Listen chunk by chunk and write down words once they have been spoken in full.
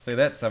Say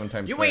that 7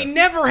 times You fast. ain't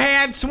never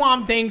had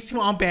Swamp Thing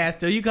Swamp Ass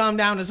till you come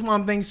down to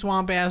Swamp Thing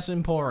Swamp Ass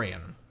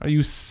Emporium. Are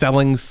you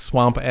selling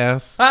swamp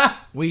ass?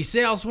 We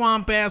sell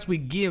swamp ass, we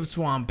give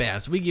swamp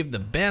ass. We give the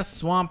best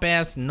swamp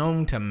ass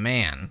known to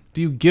man. Do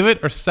you give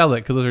it or sell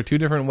it? Because those are two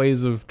different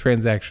ways of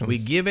transactions. We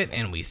give it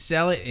and we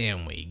sell it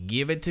and we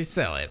give it to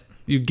sell it.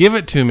 You give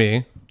it to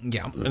me,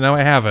 Yeah, and now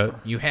I have it.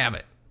 you have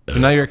it.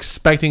 And now you're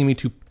expecting me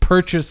to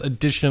purchase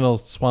additional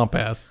swamp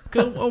ass.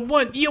 Cause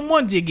once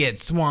you get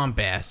swamp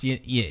ass,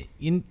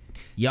 you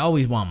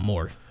always want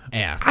more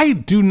ass. I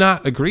do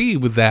not agree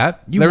with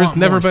that. You There's want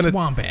never more been a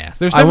swamp ass.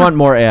 There's I never, want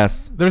more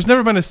ass. There's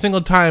never been a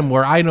single time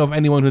where I know of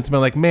anyone who's been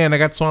like, man, I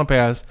got swamp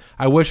ass.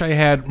 I wish I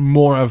had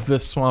more of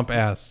this swamp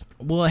ass.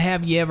 Well,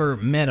 have you ever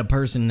met a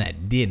person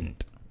that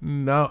didn't?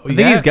 No. I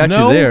think he's got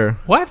you there.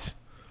 What?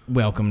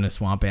 Welcome to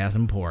Swamp Ass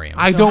Emporium.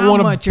 I So don't how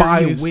want much to are buy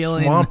you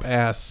willing? swamp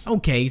ass.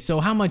 Okay, so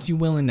how much you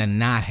willing to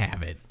not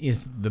have it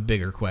is the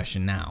bigger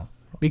question now.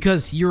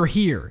 Because you're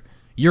here.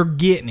 You're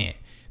getting it.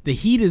 The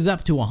heat is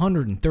up to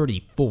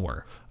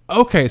 134.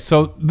 Okay,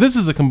 so this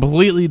is a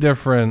completely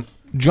different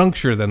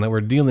juncture then that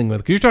we're dealing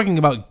with. 'Cause you're talking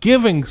about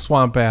giving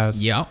swamp ass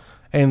Yep.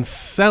 and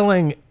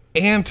selling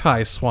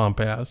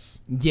anti-swamp ass.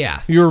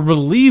 Yes. You're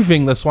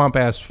relieving the swamp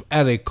ass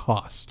at a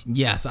cost.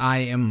 Yes, I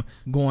am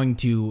going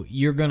to.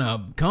 You're going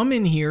to come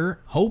in here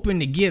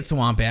hoping to get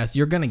swamp ass.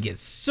 You're going to get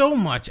so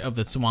much of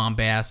the swamp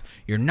ass.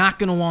 You're not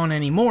going to want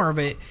any more of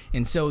it.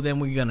 And so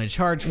then we're going to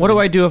charge for What do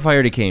I do if I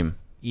already came?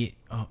 You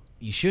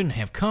shouldn't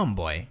have come,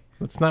 boy.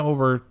 That's not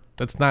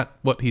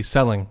what he's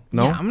selling.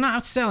 No? Yeah, I'm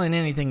not selling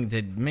anything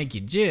to make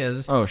you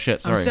jizz. Oh,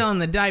 shit, sorry. I'm selling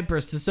the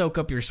diapers to soak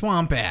up your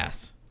swamp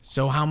ass.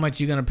 So how much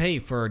you gonna pay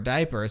for a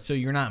diaper so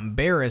you're not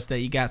embarrassed that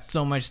you got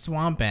so much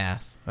swamp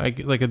ass? Like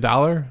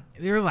 $1?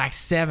 They're like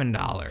 $7.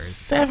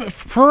 $7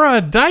 for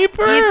a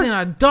diaper? It's an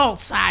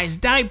adult-sized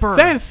diaper.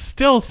 That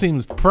still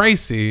seems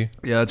pricey.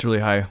 Yeah, that's really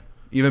high.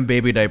 Even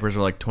baby diapers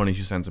are like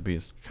 22 cents a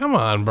piece. Come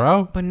on,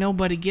 bro. But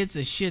nobody gives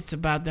a shits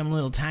about them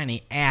little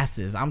tiny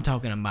asses. I'm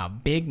talking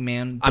about big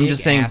men. I'm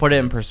just saying, put it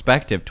in asses.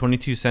 perspective.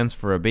 22 cents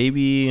for a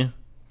baby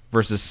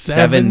versus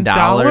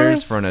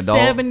 $7 for an adult.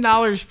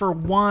 $7 for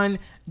one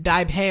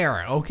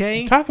diaper,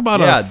 okay? Talk about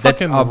Yeah, a that's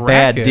fucking a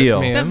bad racket,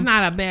 deal. man. That's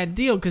not a bad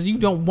deal because you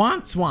don't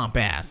want swamp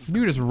ass.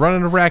 You're just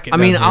running a racket. I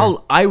mean, down here.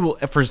 I will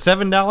for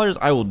 $7.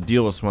 I will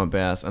deal with swamp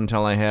ass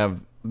until I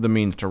have the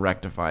means to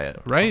rectify it.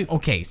 Right?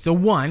 Okay, so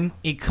one,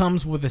 it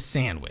comes with a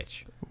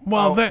sandwich.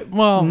 Well,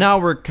 Now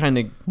we're kind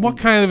of what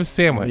kind of a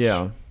sandwich?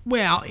 yeah.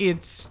 Well,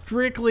 it's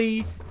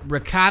strictly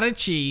ricotta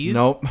cheese.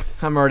 Nope,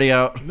 I'm already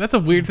out. That's a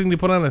weird thing to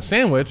put on a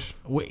sandwich.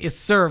 It's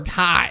served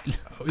hot.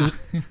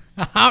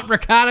 Hot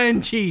ricotta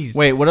and cheese.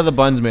 Wait, what are the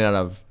buns made out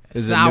of?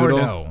 Is Sourdough.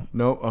 it noodle?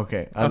 Nope.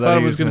 Okay, I thought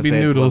it was going gonna to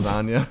be noodles.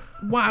 Lasagna.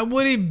 Why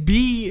would it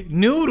be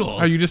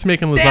noodles? Are you just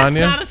making lasagna? That's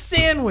not a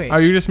sandwich. Are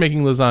you just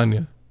making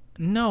lasagna?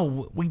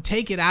 No, we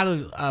take it out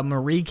of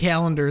Marie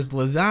Callender's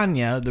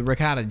lasagna, the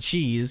ricotta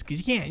cheese,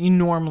 because you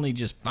normally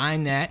just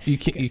find that. You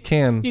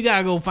can. You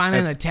gotta go find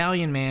an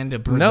Italian man to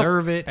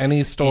preserve it.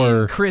 Any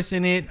store. And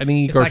christen it.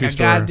 Any it's like grocery a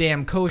store.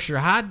 goddamn kosher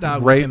hot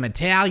dog Right. with them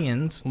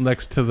Italians.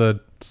 Next to the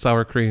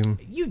sour cream.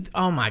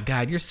 Oh my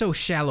God, you're so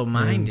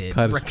shallow-minded.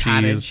 cottage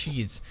Ricotta cheese.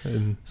 cheese.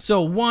 And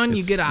So one, you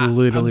it's get a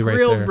literally right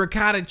grilled there.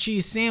 ricotta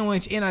cheese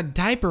sandwich in a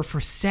diaper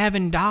for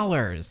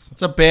 $7.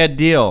 It's a bad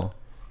deal.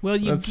 Well,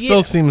 you that get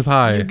still seems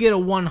high. you get a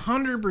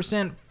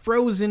 100%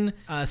 frozen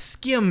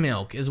skim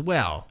milk as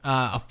well.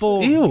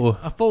 Ew.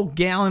 A full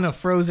gallon of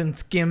frozen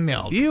skim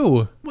milk.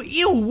 Ew. Well,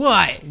 ew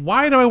what?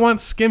 Why do I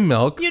want skim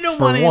milk? You don't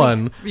for want any-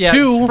 one. Yeah,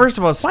 Two. first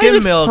of all, why skim is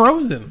it milk-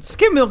 frozen.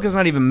 Skim milk is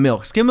not even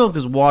milk. Skim milk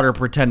is water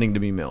pretending to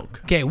be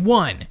milk. Okay,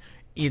 one,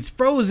 it's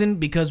frozen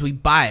because we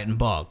buy it in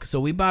bulk. So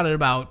we bought it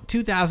about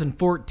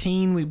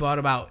 2014. We bought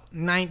about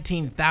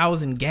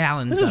 19,000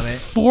 gallons This of is it.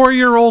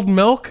 4-year-old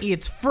milk.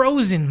 It's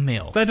frozen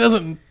milk. That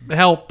doesn't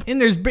help. And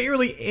there's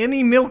barely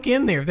any milk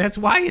in there. That's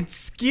why it's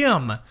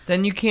skim.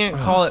 Then you can't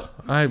call it.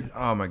 I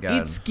Oh my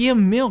god. It's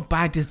skim milk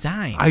by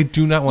design.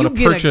 do not want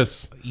to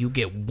purchase You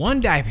get one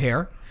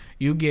diaper.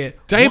 You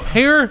get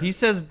diaper. He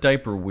says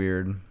diaper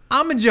weird.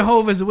 I'm a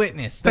Jehovah's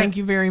Witness. Thank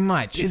you very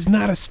much. Is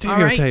not a All right?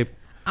 stereotype.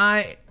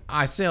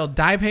 I sell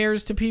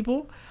diapers to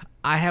people.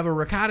 I have a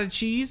ricotta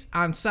cheese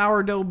on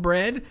sourdough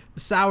bread.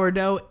 The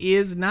sourdough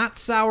is not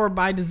sour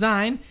by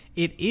design.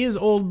 It is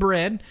old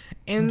bread.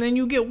 And then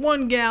you get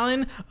 1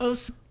 gallon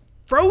of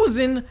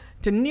frozen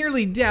to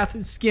nearly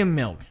death skim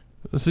milk.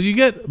 So you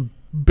get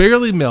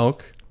barely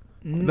milk.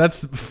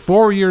 That's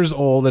 4 years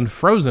old and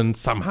frozen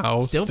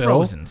somehow. Still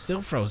frozen.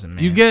 Still frozen,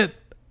 man. You get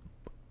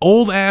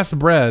old ass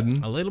bread,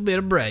 a little bit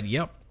of bread.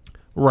 Yep.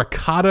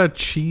 ricotta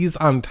cheese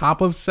on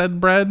top of said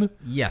bread.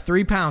 Yeah,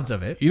 3 pounds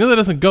of it. You know that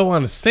doesn't go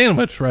on a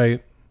sandwich,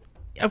 right?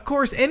 Of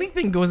course,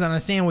 anything goes on a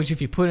sandwich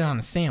if you put it on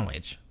a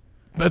sandwich.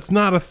 That's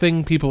not a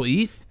thing people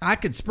eat. I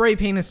could spray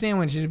paint a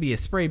sandwich and it'd be a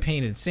spray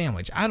painted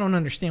sandwich. I don't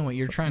understand what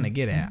you're trying to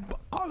get at.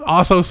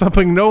 Also,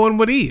 something no one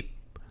would eat.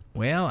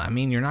 Well, I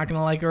mean, you're not going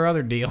to like our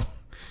other deal.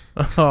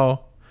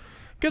 Oh,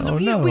 Because Oh,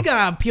 no. we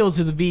got to appeal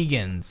to the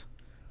vegans.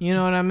 You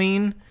know what I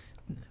mean?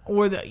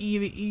 or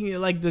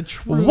like the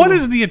true. What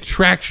is the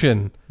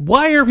attraction?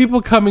 Why are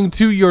people coming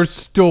to your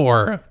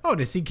store? Oh,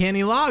 to see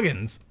Kenny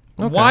Loggins.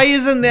 Okay. Why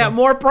isn't that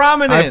more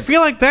prominent? I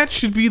feel like that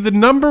should be the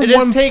number it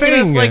one has taken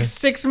thing. us like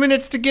 6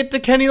 minutes to get to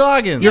Kenny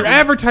Loggins. You're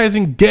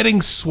advertising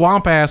getting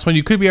swamp ass when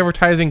you could be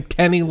advertising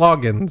Kenny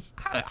Loggins.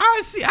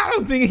 Honestly, I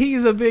don't think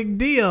he's a big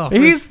deal.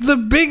 He's the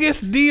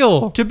biggest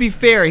deal To be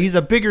fair, he's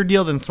a bigger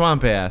deal than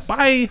Swamp Ass.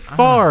 by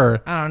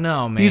far. I don't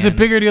know, man. He's a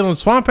bigger deal than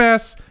swamp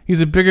ass. He's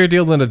a bigger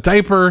deal than a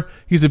diaper.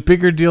 He's a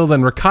bigger deal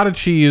than ricotta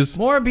cheese.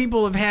 More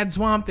people have had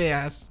swamp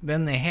ass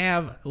than they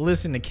have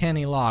listened to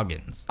Kenny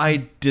Loggins.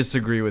 I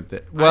disagree with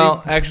it.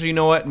 Well, actually, you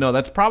know what? No,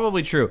 that's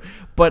probably true.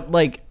 But,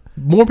 like,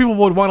 More people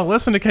would want to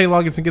listen to Kenny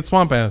Loggins and get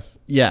swamp ass.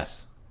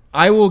 yes.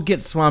 I will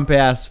get Swamp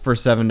Ass for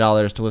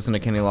 $7 to listen to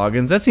Kenny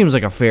Loggins. That seems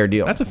like a fair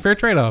deal. That's a fair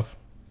trade-off.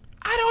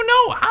 I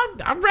don't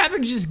know. I'd rather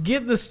just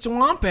get the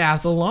swamp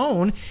ass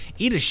alone,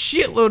 eat a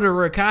shitload of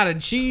ricotta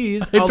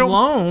cheese don't-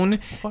 alone,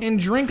 and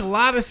drink a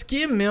lot of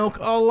skim milk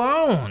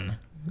alone.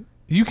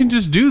 You can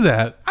just do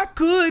that. I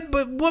could,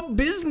 but what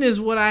business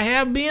would I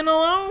have being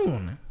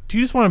alone? Do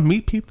you just want to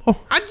meet people?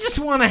 I just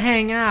want to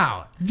hang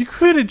out. You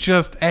could have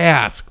just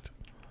asked.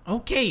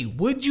 Okay,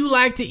 would you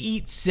like to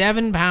eat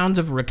 7 pounds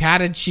of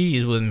ricotta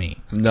cheese with me?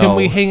 no. Can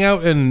we hang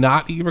out and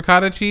not eat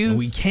ricotta cheese?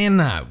 We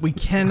cannot. We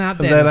cannot.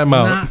 Then That is I'm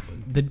out. not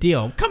the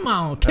deal. Come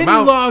on. Kenny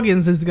out.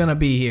 Loggins is going to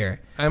be here.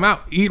 I'm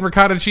out. Eat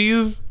ricotta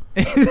cheese?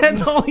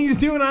 That's all he's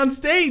doing on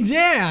stage,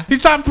 yeah.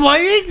 He's not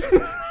playing?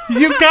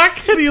 You got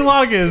Kenny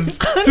Loggins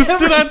to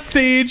sit on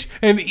stage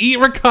and eat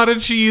ricotta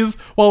cheese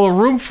while a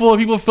room full of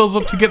people fills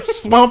up to get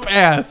swamp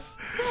ass.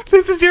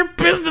 This is your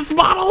business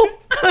model?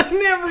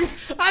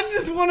 I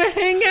just want to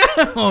hang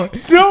out.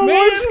 No Man.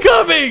 one's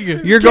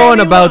coming. You're going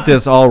Kenny about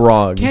this all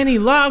wrong. Kenny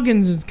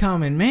Loggins is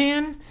coming,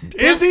 man.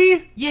 Is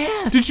he?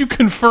 Yes. Did you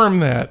confirm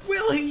that?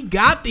 Well, he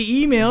got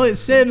the email. It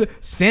said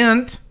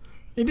sent.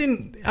 It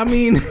didn't, I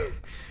mean,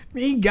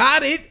 he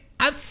got it.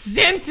 I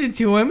sent it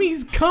to him.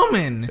 He's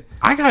coming.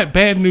 I got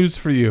bad news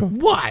for you.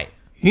 What?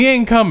 He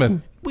ain't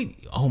coming.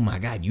 Wait, oh my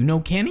God, you know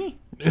Kenny?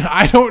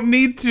 I don't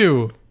need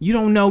to. You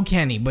don't know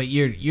Kenny, but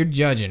you're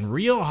judging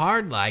real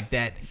hard like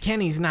that.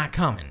 Kenny's not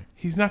coming.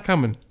 He's not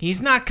coming.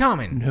 He's not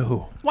coming.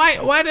 No.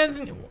 Why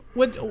doesn't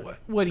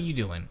what are you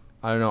doing?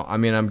 I don't know. I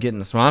mean, I'm getting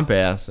the Swamp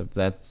Ass if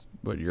that's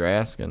what you're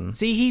asking.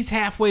 See, he's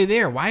halfway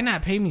there. Why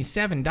not pay me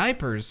 7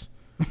 diapers?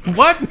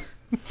 What?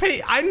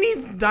 Hey, I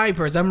need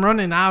diapers. I'm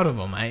running out of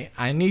them.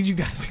 I need you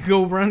guys to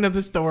go run to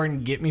the store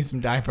and get me some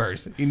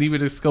diapers. You need me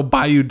to just go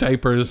buy you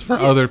diapers for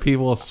other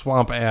people's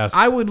swamp ass.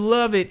 I would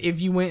love it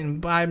if you went and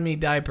buy me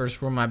diapers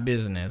for my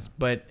business,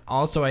 but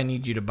also I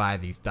need you to buy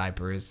these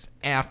diapers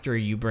after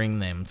you bring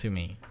them to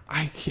me.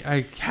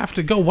 I have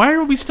to go. Why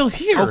are we still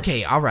here?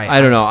 Okay, all right.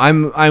 I don't know.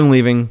 I'm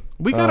leaving.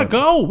 We gotta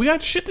go. We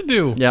got shit to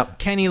do. Yep.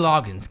 Kenny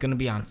Loggins gonna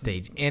be on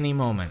stage any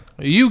moment.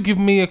 You give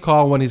me a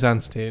call when he's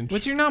on stage.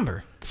 What's your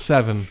number?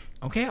 7.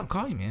 Okay, I'll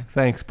call you, man.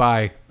 Thanks.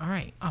 Bye. All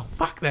right. Oh,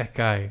 Fuck that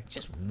guy. it's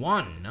just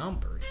one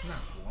number. It's not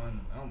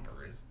one number.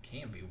 It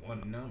can't be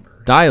one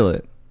number. Dial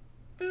it.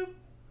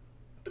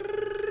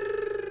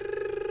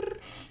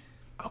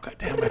 Oh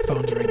goddamn, my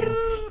phone's ringing.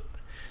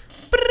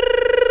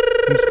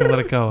 I'm just gonna let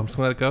it go. I'm just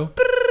gonna let it go.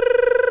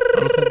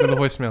 I'm just gonna go to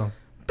voicemail.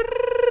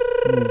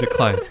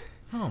 Decline.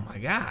 Oh my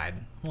God.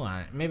 Hold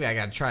on. Maybe I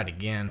gotta try it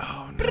again.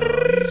 Oh no,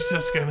 he's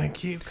just gonna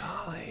keep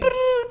calling.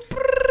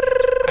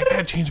 I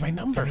gotta change my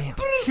number.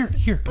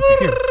 Here.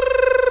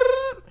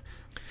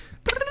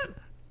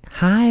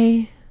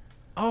 Hi.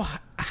 Oh,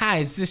 hi.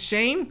 Is this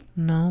Shane?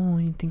 No,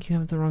 you think you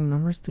have the wrong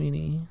number,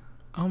 sweetie.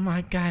 Oh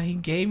my God. He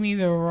gave me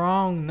the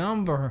wrong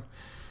number.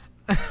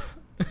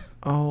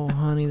 Oh,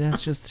 honey,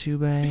 that's just too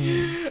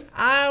bad.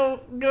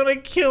 I'm gonna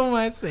kill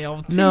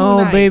myself tonight.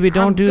 No, baby,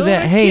 don't I'm do gonna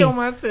that. Hey, kill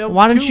myself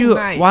why don't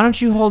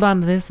tonight. you hold on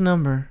to this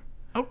number?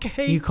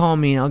 Okay. You call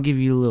me and I'll give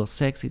you a little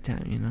sexy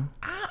time, you know?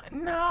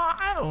 No,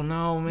 I don't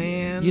know,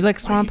 man. You like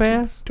swamp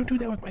ass? Don't do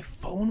that with my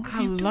phone. What are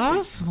I you love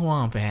doing?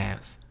 swamp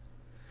ass.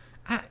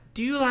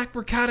 Do you like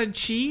ricotta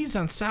cheese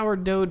on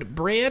sourdough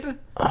bread?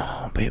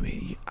 Oh,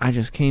 baby, I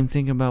just came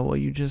thinking about what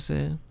you just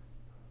said.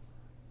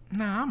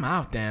 No, I'm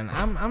out then.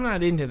 I'm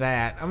not into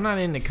that. I'm not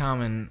into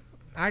common.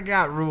 I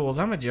got rules.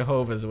 I'm a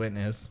Jehovah's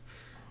Witness.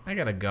 I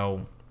gotta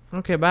go.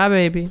 Okay, bye,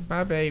 baby.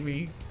 Bye,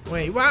 baby.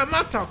 Wait, why am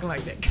I talking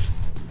like that?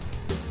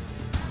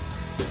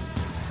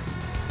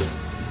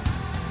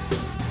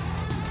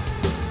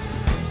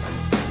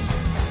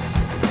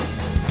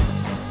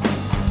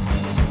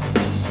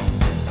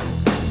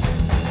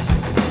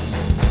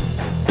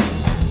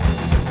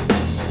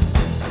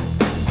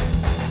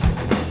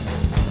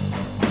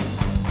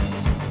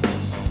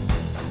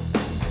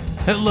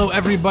 Hello,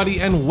 everybody,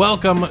 and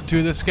welcome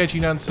to the Sketchy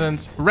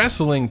Nonsense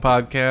Wrestling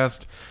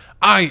Podcast.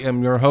 I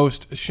am your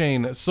host,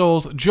 Shane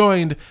Souls,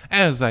 joined,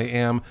 as I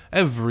am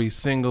every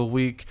single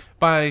week,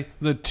 by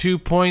the 2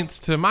 points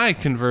to my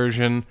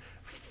conversion,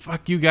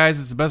 fuck you guys.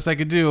 It's the best I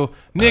could do.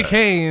 Nick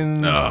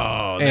Haynes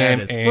that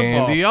and is football.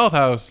 Andy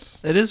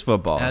Althouse. It is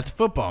football. That's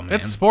football, man.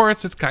 It's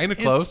sports. It's kind of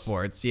close. It's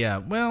sports, yeah.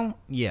 Well,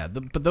 yeah,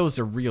 but those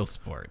are real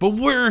sports. But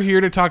we're here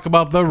to talk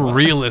about the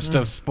realest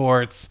of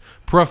sports,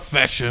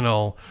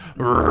 professional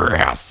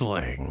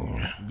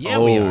wrestling. yeah,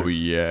 we oh are.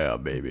 yeah,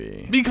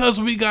 baby. Because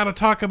we got to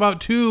talk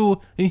about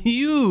two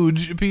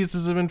huge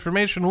pieces of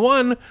information.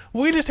 One,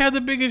 we just had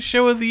the biggest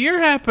show of the year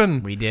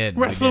happen. We did.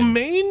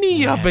 WrestleMania,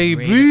 Yeah,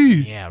 baby.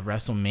 great. Yeah,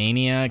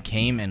 WrestleMania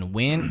came and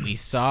went. We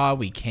saw,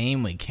 we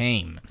came.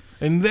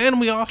 And then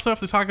we also have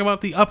to talk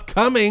about the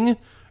upcoming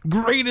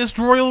Greatest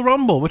Royal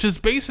Rumble, which is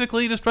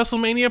basically just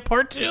WrestleMania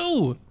Part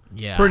 2.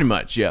 Yeah. Pretty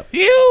much, yep.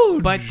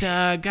 Huge! But,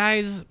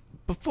 guys,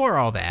 before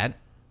all that,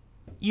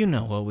 you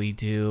know what we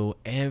do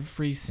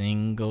every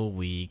single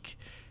week.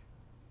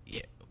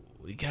 Yeah,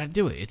 we got to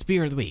do it. It's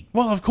Beer of the Week.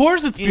 Well, of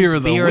course it's Beer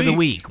of the Beer Week. of the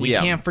Week. We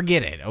Yeah. can't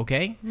forget it,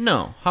 okay?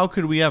 No, how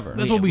could we ever?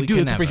 That's what we do.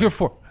 can That's what we're never. here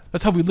for.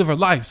 That's how we live our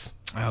lives.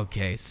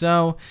 Okay,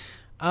 so,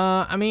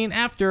 I mean,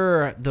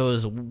 after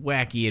those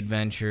wacky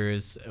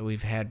adventures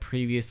we've had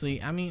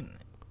previously, I mean,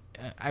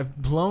 I've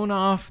blown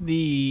off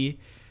the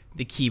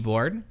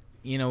keyboard.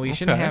 You know, we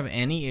shouldn't Okay. have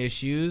any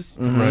issues.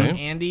 Right.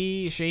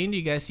 Andy, Shane, do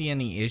you guys see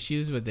any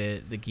issues with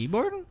the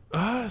keyboard?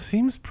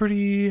 Seems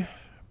pretty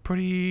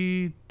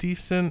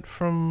decent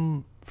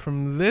from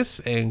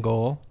this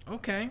angle.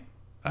 Okay.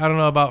 I don't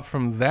know about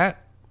from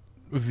that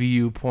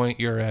viewpoint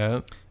you're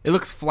at. It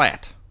looks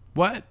flat,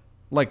 What?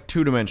 like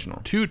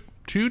two-dimensional.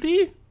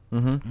 2D?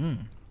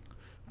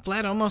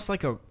 Flat, almost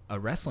like a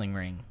wrestling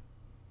ring.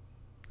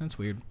 That's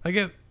weird. I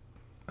get.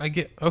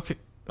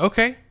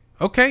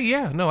 Okay.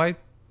 Yeah. No.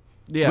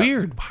 Yeah.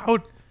 Weird. How?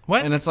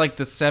 What? And it's like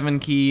the 7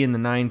 key and the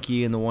 9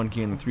 key and the 1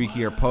 key and the 3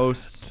 key are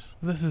posts.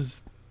 This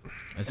is.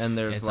 And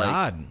there's it's like-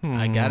 odd.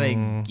 I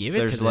gotta give it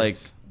There's to like-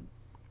 this.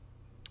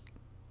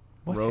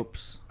 What?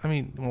 Ropes. I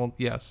mean, well,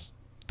 yes.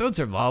 Those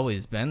have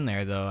always been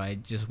there, though.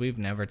 We've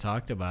never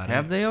talked about it.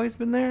 Have they always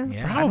been there? Yeah.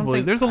 I don't Probably.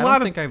 think- There's a I lot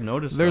don't of. think I've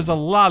noticed. There's a them.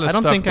 lot of I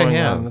don't stuff think I going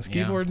have. on this Yeah.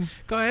 keyboard.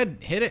 Go ahead,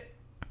 hit it.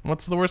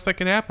 What's the worst that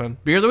could happen?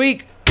 Beer of the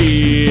week.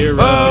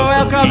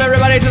 Welcome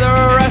everybody to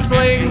the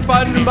Wrestling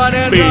Fun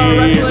Bonanza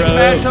Wrestling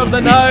Match of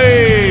the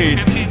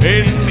Night.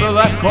 In the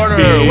left corner,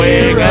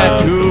 weighing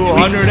at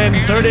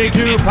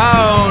 232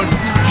 pounds,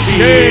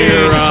 Shane,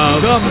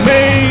 the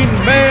main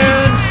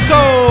man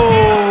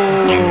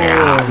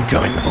I'm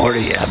coming for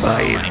you, Oh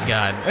boy. my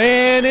God.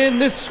 And in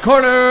this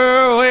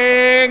corner,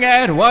 weighing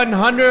at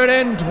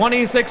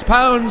 126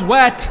 pounds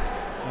wet,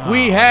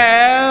 we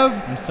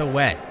have I'm so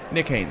wet.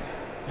 Nick Haynes.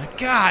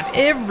 God,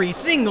 every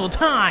single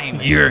time.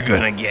 You're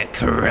gonna get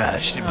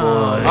crushed, boy.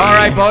 All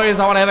right, boys,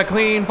 I want to have a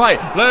clean fight.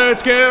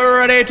 Let's get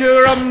ready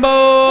to rumble.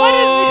 What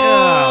is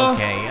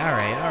it? Okay, all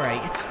right.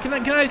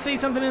 Can I say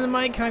something in the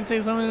mic?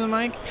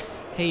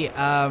 Hey,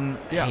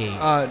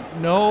 hey.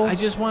 No. I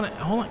just want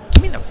to hold on.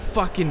 Give me the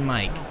fucking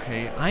mic.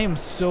 Okay. I am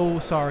so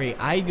sorry.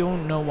 I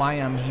don't know why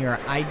I'm here.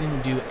 I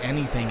didn't do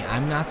anything.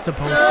 I'm not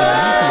supposed to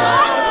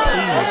be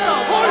here.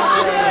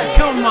 Please.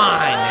 Come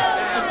on.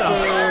 What the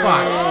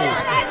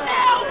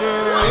fuck?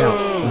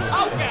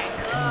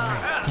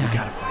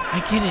 I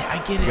get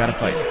it. You gotta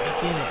fight.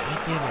 I get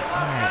it.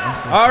 All right, I'm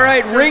so All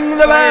sorry. right, ring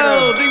the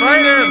bell. Ding,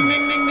 ding, ding,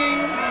 ding, ding, ding.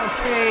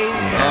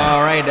 Okay.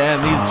 All right,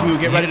 and these two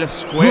get ready to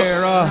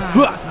square up.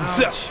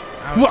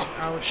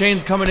 Ouch.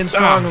 Shane's coming in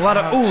strong. A lot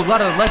of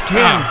left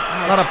hands,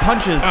 a lot of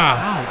punches.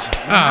 Ouch.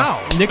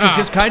 Ow. Nick is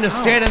just kind of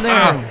standing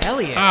there.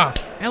 Elliot.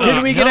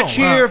 Can we get no. a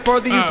cheer for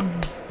these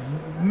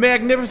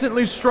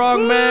magnificently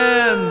strong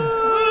men?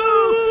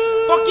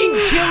 Woo! Fucking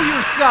kill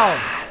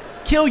yourselves.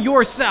 Kill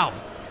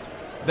yourselves.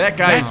 That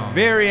guy's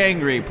very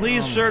angry.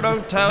 Please, sir,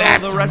 don't tell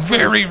That's the wrestlers.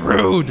 very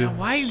rude.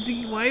 Why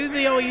do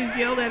they always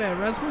yell that at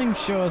wrestling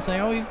shows? I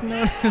always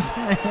notice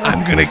that.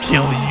 I'm gonna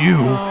kill you.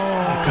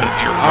 Cause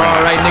you're All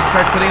right, Nick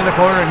starts sitting in the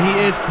corner, and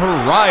he is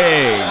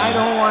crying. I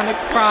don't want to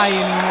cry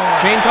anymore.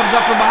 Shane comes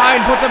up from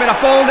behind, puts him in a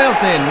full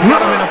Nelson.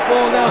 Got him in a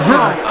full Nelson.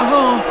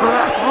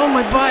 Oh,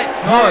 my butt.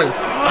 Oh,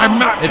 I'm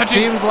not it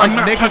touching. seems like I'm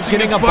not Nick is touching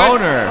getting his a butt.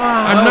 boner.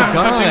 I'm not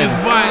God. touching his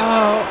butt.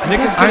 Oh, Nick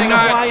is this sitting is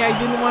on- why I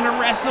didn't want to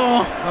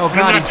wrestle. Oh I'm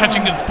God, not he's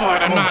touching his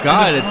butt. I'm Oh not.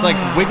 God, it's like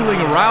wiggling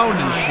around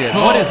and shit.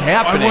 What is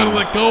happening? I want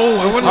to let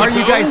go. Are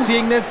you guys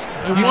seeing this?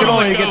 You can wanna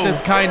only let get go.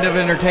 this kind of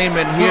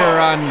entertainment here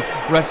on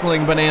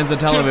Wrestling Bonanza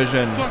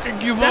Television. Just fucking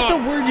give That's a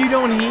up. word you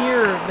don't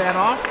hear that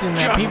often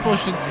that Just people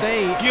should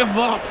say. Give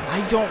up.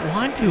 I don't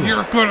want to.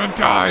 You're gonna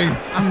die.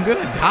 I'm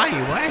gonna die.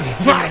 Why?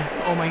 Fine.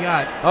 Oh my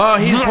God. Oh,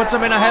 he puts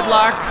him in a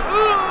headlock.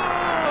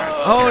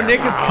 Oh, Nick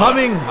is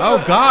coming.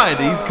 Oh God,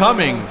 he's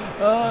coming.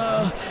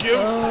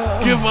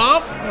 Give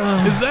up?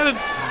 Is that a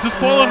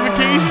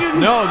disqualification?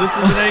 No, this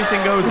isn't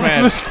anything goes This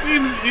match.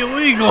 seems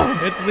illegal.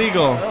 It's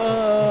legal.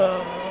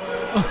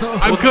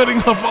 I'm cutting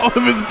off all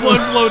of his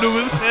blood flow to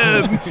his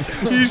head.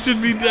 He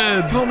should be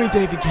dead. Call me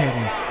David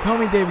Carradine. Call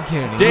me David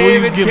Carradine.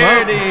 David give up?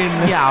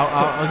 Carradine. Yeah,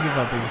 I'll give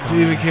up. If you call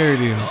David me.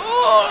 Carradine.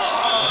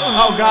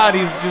 Oh God,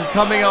 he's just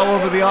coming all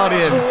over the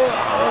audience.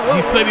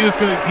 He said he was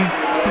gonna.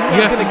 I'm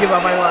not gonna give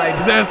up my life.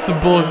 That's some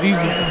bullshit. He's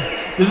just.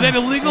 Is that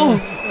illegal?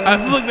 I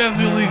feel like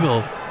that's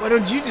illegal. Why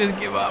don't you just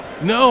give up?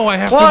 No, I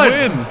have One, to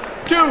win.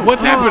 2,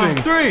 What's happening?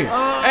 3,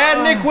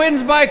 and Nick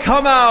wins by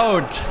come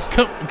out.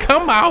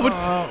 Come out.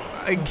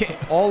 I can't,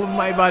 all of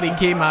my body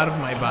came out of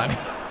my body.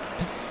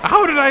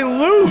 How did I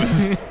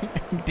lose?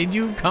 Did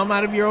you come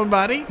out of your own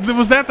body?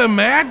 Was that the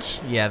match?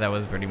 Yeah, that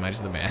was pretty much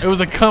the match. It was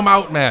a come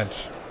out match.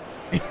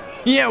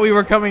 Yeah, we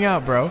were coming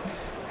out, bro.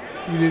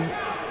 You didn't.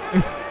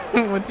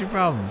 What's your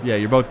problem? Yeah,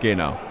 you're both gay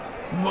now.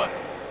 What?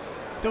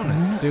 Don't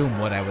assume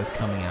what I was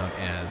coming out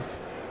as.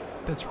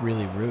 That's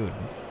really rude.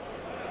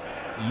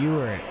 You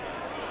were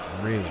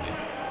rude.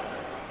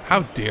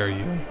 How dare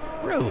you?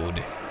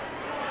 Rude.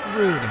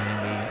 Rude,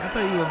 Andy. I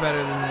thought you were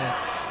better than this.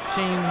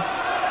 Shane,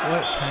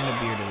 what kind of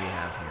beer do we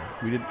have here?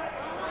 We did.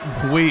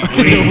 Wait.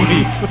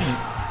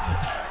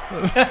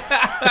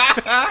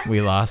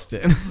 We lost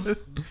it.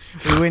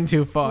 We went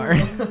too far.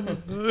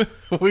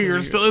 We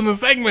are still in the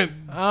segment.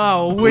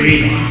 Oh,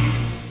 wait.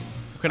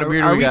 What kind of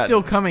beer do Are we we got?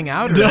 still coming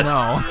out or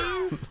no?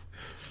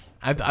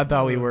 I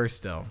thought we were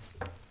still.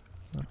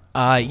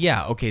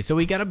 Yeah, okay, so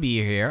we got a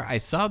beer here. I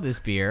saw this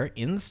beer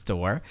in the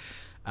store.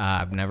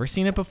 I've never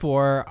seen it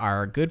before.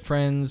 Our good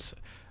friends,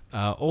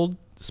 old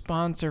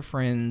sponsor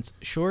friends,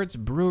 Shorts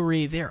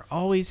Brewery, they're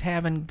always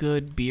having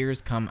good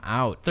beers come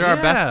out. They're our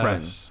best Yes.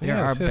 friends. They're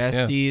Yes, our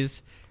yes, yes.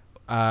 besties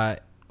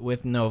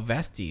with no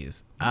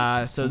vesties.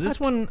 So this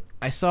one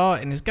I saw,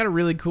 and it's got a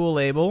really cool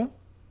label.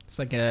 It's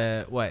like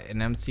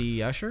an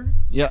MC Usher?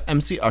 Yeah,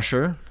 MC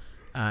Usher.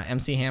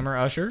 MC Hammer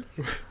Usher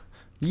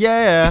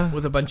Yeah.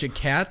 with a bunch of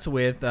cats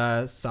with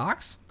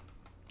socks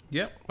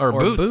Yep. Or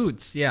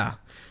boots. yeah.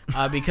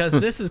 Because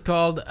this is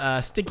called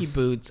Sticky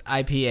Boots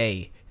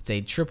IPA. It's a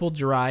triple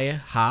dry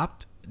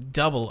hopped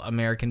double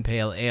American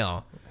Pale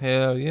Ale.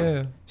 Hell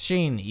yeah.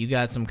 Shane, you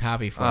got some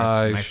copy for us,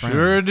 I my sure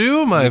friends.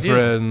 do, my You do?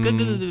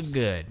 friends.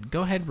 Good.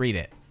 Go ahead, read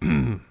it.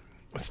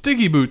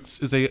 Sticky Boots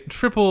is a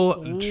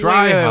triple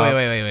dry hop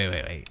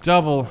Wait.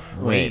 double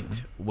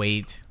Wait.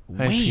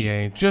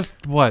 IPA. Just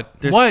what?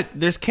 There's, What?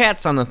 There's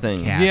cats on the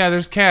thing. Cats. Yeah,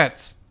 there's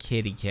cats.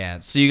 Kitty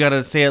cats. So you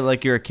gotta say it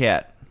like you're a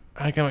cat.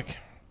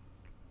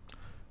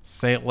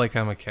 Say it like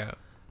I'm a cat.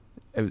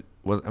 Am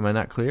I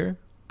not clear?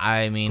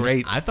 I mean,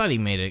 Great. I thought he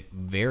made it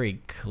very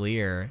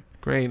clear.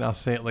 Great, I'll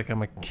say it like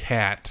I'm a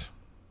cat.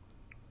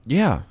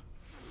 Yeah.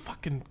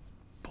 Fucking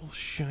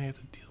bullshit I have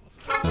to deal with.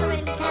 Copper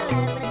in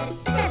color with a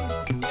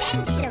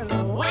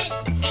substantial white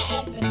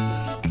head,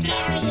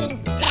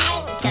 carrying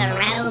dank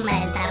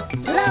aromas of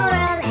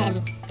floral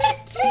and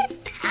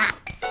citrus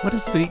hops. What a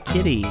sweet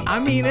kitty. I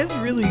mean, it's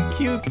really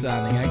cute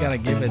sounding. I gotta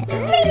give it to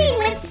him. Leading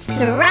with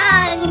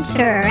strong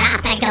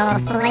tropical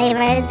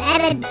flavors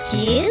and a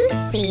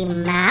juicy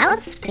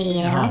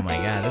mouthfeel. Oh my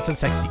god, that's a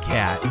sexy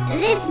cat.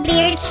 This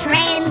beer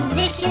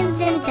transitions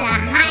into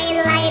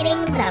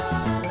highlighting the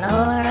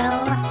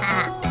floral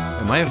hops.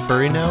 Am I a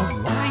furry now?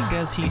 Why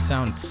does he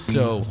sound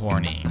so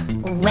horny?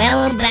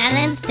 Well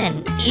balanced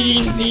and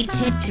easy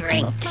to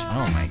drink.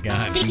 Oh my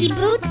god. Sticky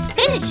Boots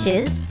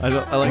finishes I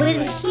like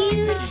with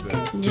huge,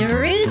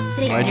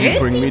 drucy. Why'd you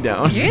bring me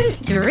down?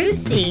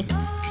 Drucy.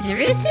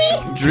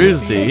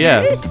 Drucy,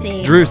 yeah.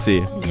 Drucy.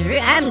 Drucy.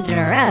 I'm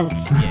drunk.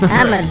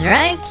 I'm a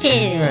drunk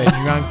kitty. You're a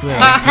drunk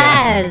little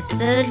I'm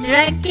so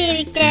drunk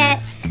kitty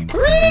cat.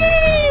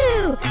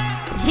 Woo!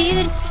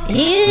 Huge,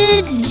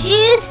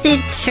 juicy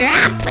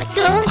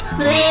tropical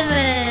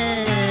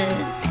flavors.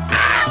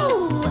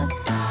 Ow!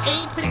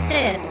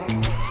 8%.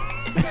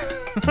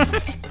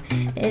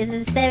 It's a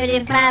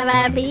 75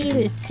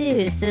 IBU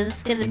too, so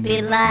it's gonna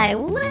be like,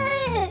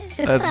 what?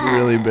 That's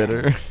really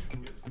bitter.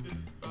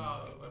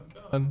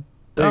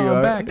 There you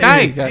are. back.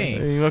 Hey, Hey,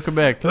 hey. Welcome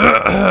back.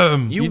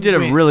 You did a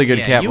went- really good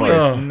cat You voice.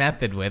 went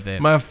method with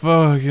it. my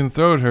fucking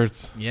throat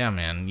hurts. Yeah,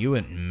 man. You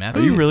went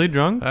method. Are you really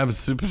drunk? I'm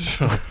super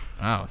drunk.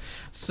 Wow.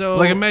 So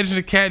Like, imagine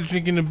a cat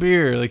drinking a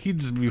beer. Like, he'd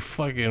just be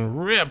fucking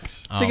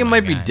ripped. Oh I think it my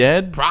might be God.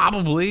 dead.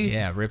 Probably.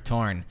 Yeah, Rip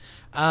Torn.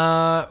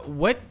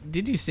 What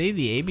did you say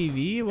the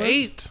ABV was?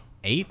 8.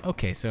 8?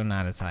 Okay, so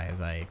not as high as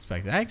I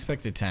expected. I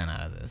expected 10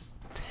 out of this.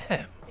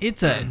 10.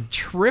 It's a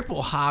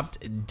triple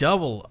hopped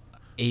double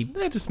a.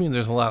 That just means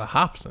there's a lot of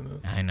hops in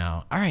it. I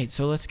know. All right,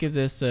 so let's give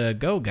this a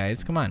go,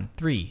 guys. Come on.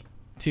 3,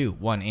 2,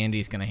 1.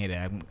 Andy's gonna hit it.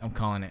 I'm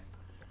calling it.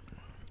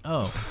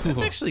 Oh,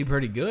 that's actually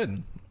pretty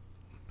good.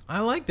 I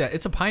like that.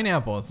 It's a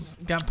pineapple. It's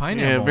got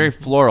pineapple. Yeah, very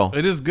floral.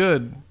 It is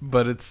good,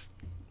 but it's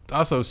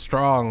also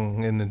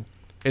strong and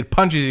it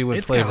punches you with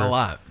It's flavor. got a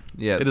lot.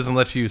 Yeah. It doesn't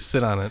let you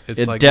sit on it. It's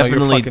It like, no,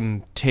 definitely you're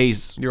fucking,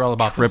 tastes you're all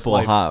about this triple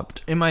life.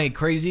 hopped. Am I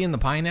crazy in the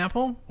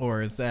pineapple,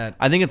 or is that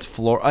I think it's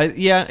floral.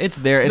 Yeah, it's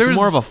there. It's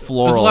more of a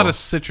floral. There's a lot of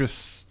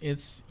citrus,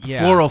 it's yeah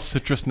floral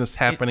citrusness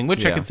happening,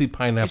 which I yeah. can see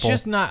pineapple. It's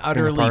just not being a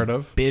utterly part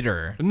of.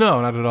 bitter.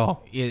 No, not at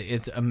all.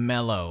 It's a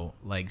mellow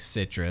like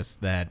citrus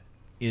that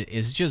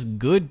is just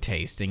good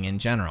tasting in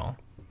general.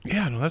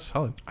 Yeah, no, that's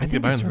solid. I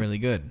think it's really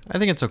good. I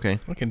think it's okay.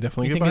 I can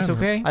definitely You get think it's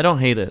behind that. okay? I don't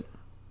hate it.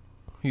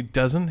 He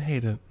doesn't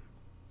hate it.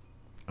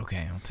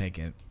 Okay, I'll take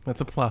it. That's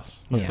a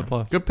plus. That's Yeah. a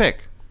plus. Good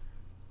pick.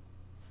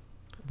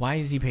 Why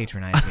is he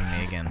patronizing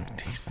me again?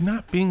 He's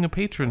not being a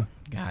patron.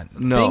 God.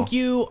 No. Thank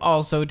you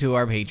also to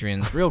our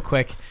patrons. Real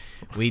quick,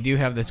 We do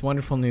have this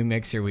wonderful new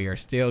mixer. We are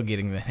still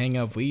getting the hang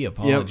of. We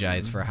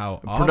apologize for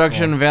how awful.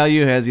 Production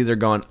value has either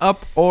gone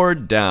up or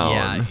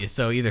down. Yeah,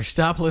 so either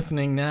stop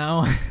listening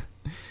now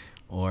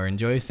or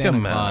enjoy Santa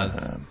Come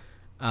Claus.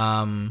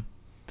 on.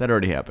 That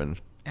already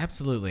happened.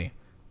 Absolutely.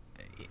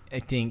 I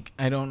think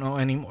I don't know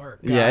anymore.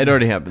 Yeah, God, it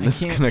already happened. I This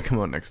is can't going to come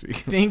out next week.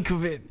 think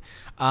of it.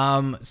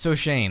 So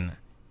Shane,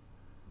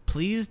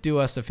 please do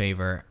us a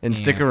favor And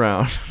stick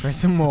around. for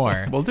some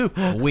more. We'll do.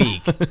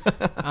 Week.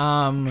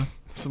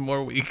 Some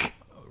more week.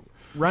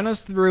 Run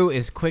us through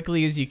as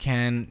quickly as you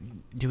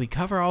can. Do we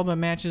cover all the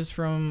matches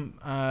from?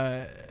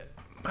 I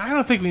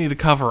don't think we need to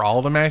cover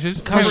all the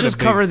matches. Let's just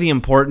cover the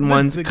important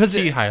ones. the Because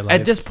key at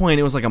highlights. this point,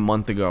 it was like a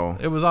month ago.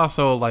 It was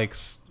also like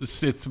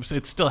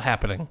it's still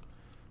happening.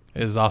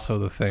 Is also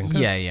the thing.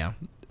 'Cause Yeah.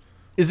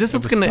 Is this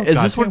what's was going to... so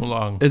Is this what... goddamn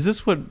long. Is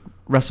this what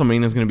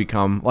WrestleMania is going to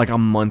become? Like a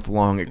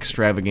month-long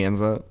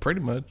extravaganza? Pretty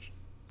much.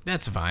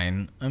 That's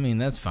fine. I mean,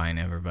 that's fine,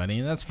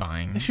 everybody. That's They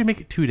fine. should make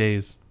it 2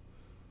 days.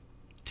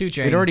 2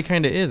 chains. It already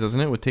kind of is,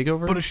 isn't it, with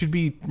TakeOver? But it should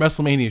be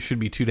WrestleMania should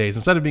be 2 days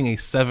instead of being a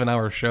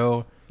 7-hour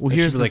show. Well, it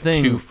here's should the be like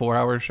thing. 2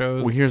 4-hour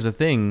shows. Well, here's the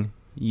thing.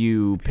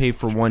 You pay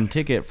for one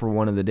ticket for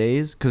one of the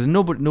days. Because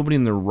nobody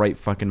in their right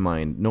fucking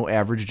mind, no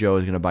average Joe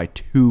is going to buy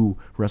 2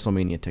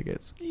 WrestleMania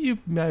tickets.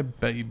 I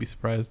bet you'd be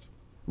surprised.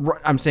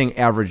 I'm saying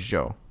average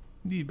Joe.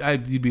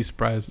 You'd be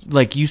surprised.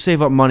 Like, you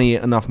save up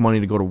enough money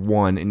to go to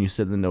one, and you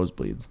sit in the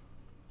nosebleeds.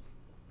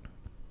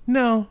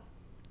 No.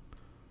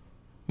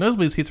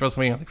 Nosebleed seats for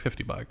WrestleMania are like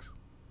 $50.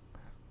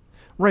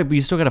 Right, but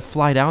you still got to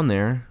fly down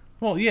there.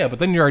 Well, yeah, but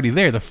then you're already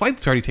there. The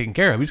flight's already taken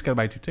care of. We just got to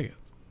buy 2 tickets.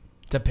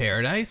 to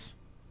paradise.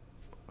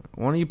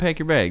 Why don't you pack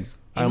your bags?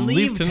 And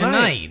leave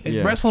tonight.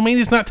 Yeah.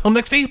 WrestleMania's not till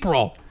next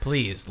April.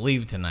 Please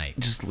leave tonight.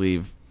 Just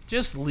leave.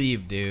 Just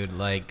leave, dude.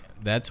 Like,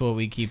 that's what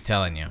we keep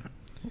telling you.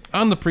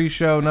 On the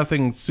pre-show,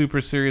 nothing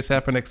super serious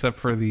happened except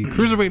for the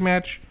Cruiserweight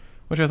match,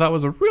 which I thought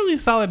was a really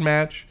solid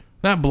match.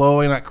 Not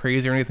blowing, not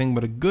crazy or anything,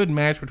 but a good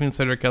match between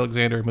Cedric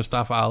Alexander and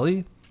Mustafa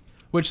Ali,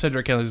 which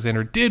Cedric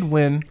Alexander did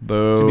win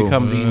Boo. to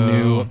become the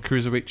new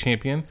Cruiserweight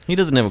champion. He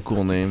doesn't have a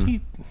cool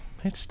name.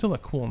 It's still a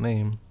cool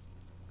name.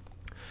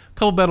 A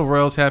couple battle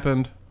royals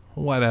happened.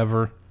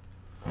 Whatever.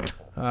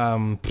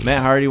 Matt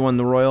Hardy won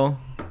the Royal.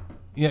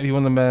 Yeah, he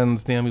won the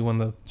men's. Damn, he won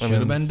the Should have been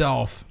women's.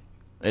 Dolph.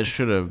 It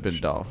should have been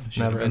Dolph.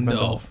 Should have Never been been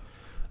Dolph.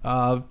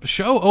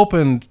 Show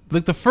opened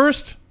like the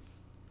first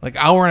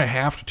hour and a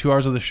half to 2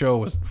 hours of the show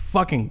was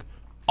fucking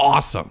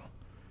awesome.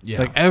 Yeah.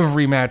 Like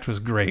every match was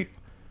great.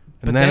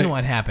 But then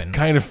what happened?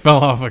 Kind of fell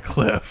off a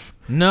cliff.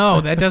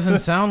 No, that doesn't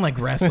sound like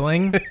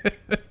wrestling.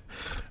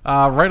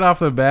 Right off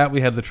the bat,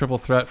 we had the triple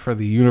threat for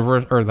the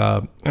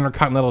the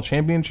Intercontinental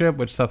Championship,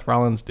 which Seth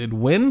Rollins did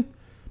win,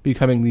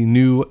 becoming the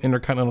new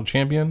Intercontinental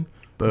Champion.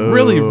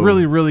 Really,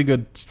 really, really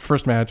good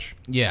first match.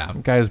 Yeah.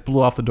 Guys blew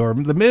off the door.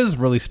 The Miz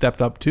really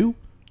stepped up too,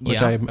 which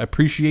Yeah. I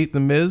appreciate the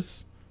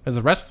Miz as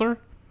a wrestler,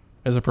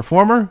 as a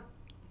performer,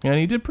 and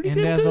he did pretty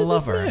And damn as good a in this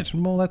lover. match.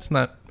 Well, that's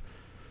not.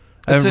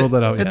 I haven't ruled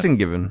that out It's yet. in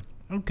given.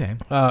 Okay.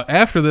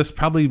 After this,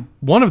 probably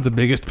one of the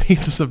biggest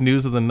pieces of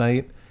news of the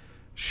night: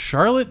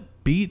 Charlotte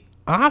beat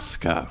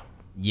Asuka,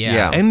 Yeah.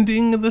 Yeah.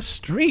 ending the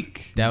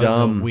streak. That was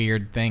Dumb. a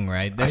weird thing,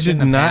 right? That I did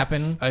shouldn't have not.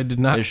 happened. I did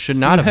not. It should see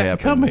not have that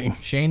happened. coming.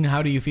 Shane,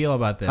 how do you feel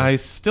about this? I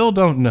still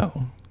don't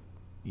know.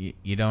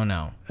 You don't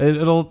know.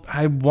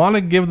 I want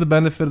to give the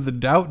benefit of the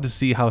doubt to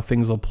see how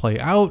things will play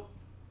out.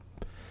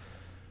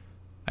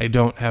 I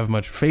don't have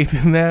much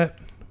faith in that,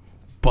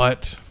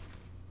 but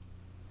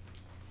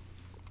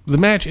the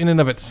match in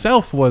and of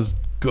itself was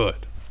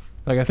good.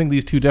 Like, I think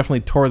these two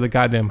definitely tore the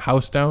goddamn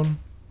house down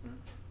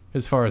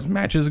as far as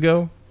matches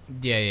go.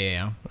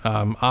 Yeah.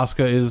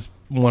 Asuka is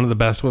one of the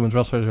best women's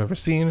wrestlers I've ever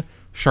seen.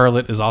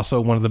 Charlotte is also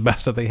one of the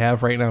best that they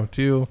have right now,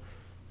 too.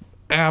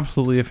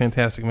 Absolutely a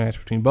fantastic match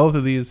between both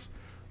of these.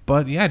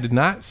 But, yeah, I did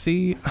not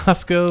see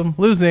Asuka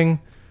losing.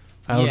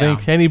 I don't Yeah.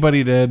 think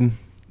anybody did.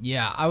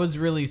 Yeah, I was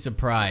really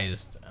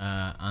surprised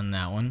on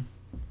that one.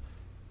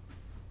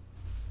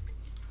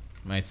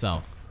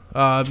 Myself.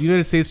 The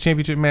United States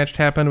Championship match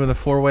happened with a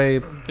 4-way.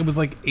 It was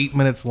like 8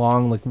 minutes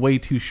long, like way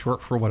too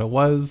short for what it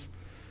was.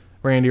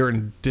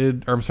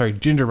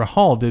 Jinder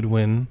Mahal did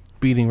win,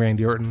 beating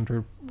Randy Orton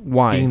or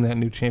Why? being that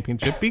new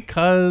championship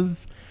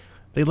because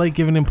they like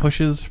giving him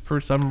pushes for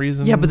some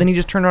reason. Yeah, but then he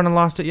just turned around and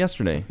lost it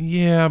yesterday.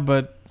 Yeah,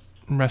 but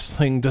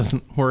wrestling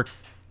doesn't work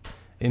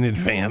in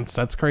advance.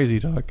 That's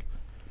crazy talk.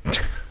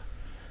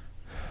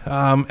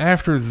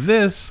 After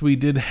this, we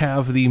did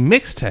have the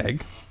mixed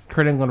tag.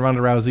 Kurt Angle and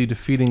Ronda Rousey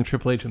defeating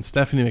Triple H and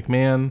Stephanie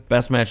McMahon.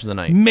 Best match of the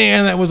night.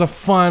 Man, that was a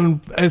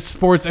fun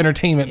sports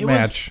entertainment It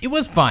match.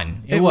 was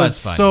fun. It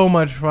was fun. so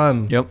much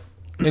fun. Yep.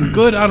 And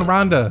good on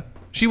Ronda.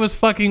 She was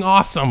fucking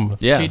awesome.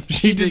 Yeah.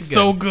 She did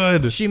so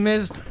good. She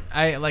missed.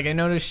 I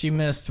noticed she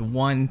missed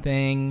one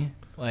thing,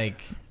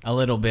 like a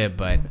little bit,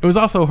 but It was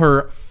also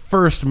her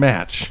first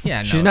match, yeah,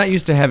 no. She's not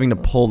used to having to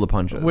pull the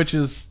punches. which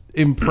is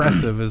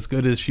impressive as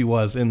good as she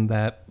was in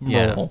that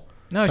Yeah. role.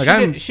 No,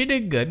 Like, she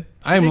did good.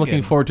 I'm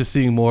looking forward to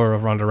seeing more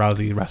of Ronda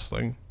Rousey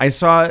wrestling. I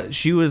saw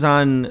she was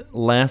on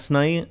last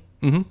night,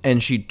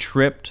 and she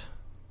tripped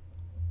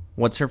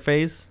what's her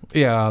face?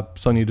 Yeah,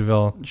 Sonya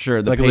Deville.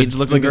 Sure, the Like a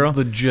Paige-looking like a girl.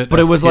 legit, But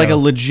it was like yeah. a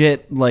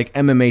legit like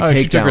MMA Oh,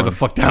 she took her takedown. the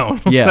fuck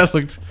down. Yeah, that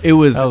looked. it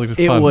was that looked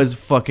it fun. was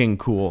fucking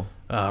cool.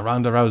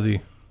 Ronda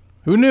Rousey.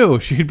 Who knew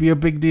she'd be a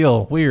big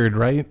deal? Weird,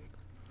 right?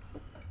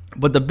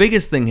 But the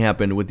biggest thing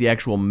happened with the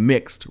actual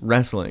mixed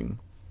wrestling,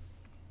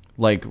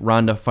 like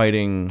Ronda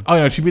fighting, Oh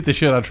yeah, she beat the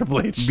shit out of Triple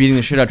H. beating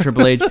the shit out of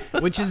Triple H,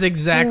 Which is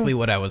exactly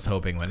what I was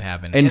hoping would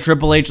happen. and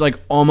Triple H like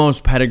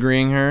almost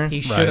pedigreeing her.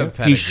 he should have.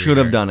 He should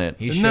have done it.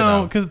 He should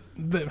No, have. because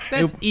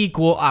That's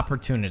equal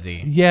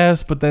opportunity.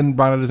 yes, but then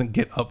Ronda doesn't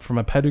get up from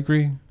a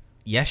pedigree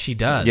Yes, she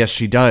does. Yes,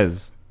 she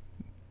does.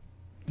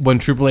 when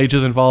Triple H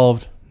is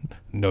involved.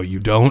 No, you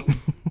don't.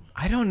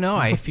 I don't know.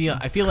 I feel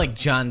like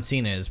John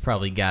Cena has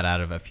probably got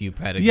out of a few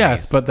pedigrees.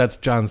 Yes, but that's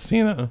John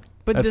Cena.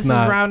 But That's this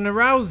not, is Ronda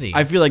Rousey.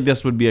 I feel like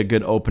this would be a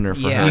good opener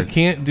for Yeah. You her.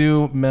 can't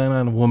do man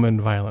on woman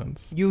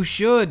violence. you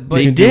should. But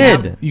They You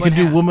did. can do- You but can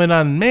do ha- woman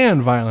on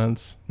man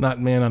violence,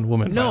 not man on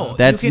woman. No, violence.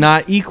 That's you can-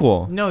 not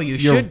equal. No, you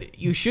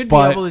You're- should be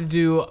but- able to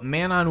do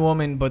man on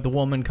woman, but the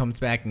woman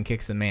comes back and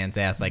kicks the man's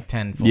ass like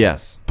tenfold.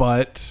 Yes.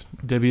 But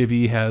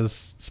WWE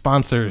has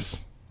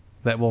sponsors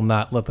that will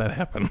not let that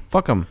happen.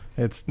 Fuck them.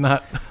 It's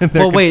not. in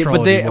their Well, wait,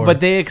 control but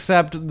they anymore.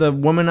 accept the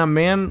woman on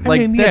man. I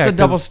Like mean, that's yeah, a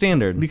double 'cause-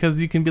 standard. because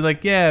you can be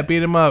like, yeah,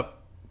 beat him up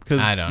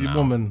because I don't you're a know.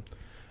 woman.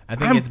 I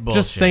think I'm it's bullshit.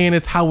 just saying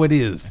it's how it I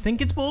is. think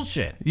it's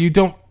bullshit. You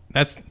don't.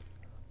 That's.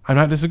 I'm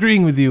not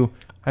disagreeing with you.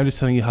 I'm just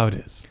telling you how it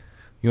is.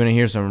 You want to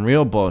hear some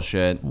real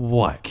bullshit?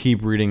 What?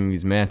 Keep reading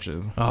these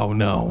matches. Oh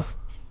no.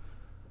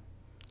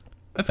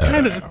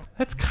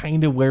 That's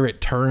kind of where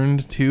it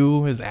turned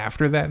to, is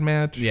after that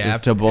match. Yeah, It's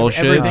to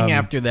bullshit. Everything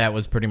after that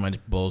was pretty much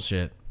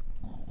bullshit.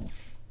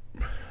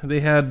 They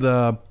had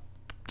the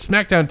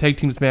SmackDown Tag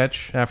Teams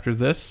match after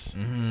this.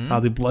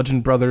 The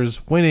Bludgeon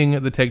Brothers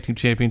winning the Tag Team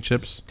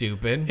Championships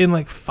Stupid. in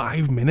like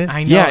 5 minutes.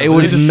 I know. Yeah, it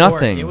was a short-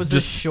 nothing. It was a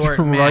short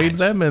Destroyed match.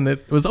 them and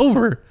it was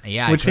over.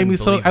 Yeah, I which made me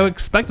couldn't so. believe I it.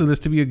 expected this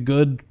to be a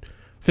good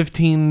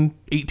 15,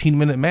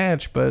 18-minute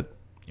match, but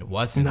It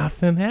wasn't.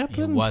 nothing It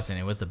happened. wasn't.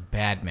 It was a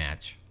bad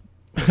match.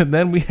 And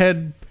then we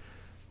had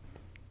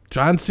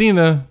John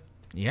Cena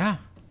Yeah.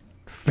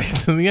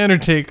 facing The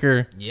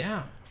Undertaker.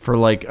 Yeah. For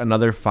like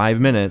another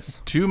 5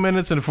 minutes. 2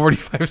 minutes and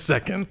 45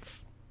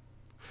 seconds.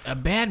 A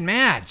bad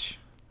match.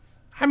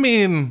 I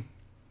mean,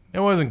 it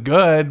wasn't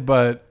good,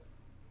 but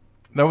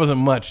there wasn't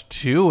much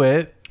to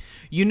it.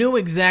 You knew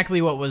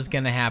exactly what was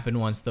going to happen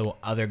once the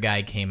other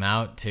guy came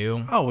out,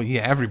 too. Oh,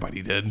 yeah,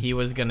 everybody did. He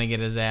was going to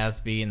get his ass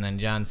beat, and then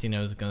John Cena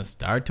was going to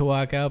start to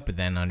walk out, but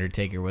then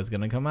Undertaker was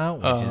going to come out,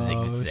 which is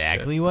Oh,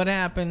 exactly what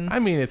happened. I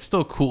mean, it's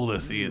still cool to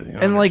see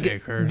The And like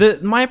Undertaker.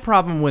 my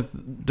problem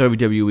with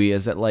WWE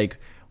is that like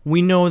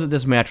we know that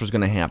this match was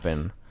going to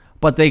happen,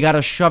 but they got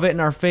to shove it in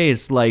our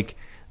face like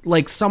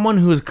someone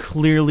who is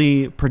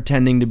clearly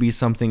pretending to be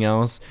something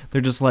else.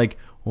 They're just like,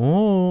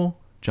 "Oh,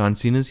 John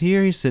Cena's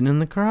here. He's sitting in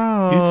the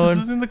crowd." He's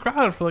just in the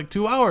crowd for like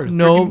 2 hours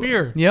no drinking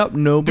beer. Yep,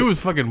 no. Dude was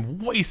fucking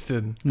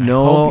wasted. I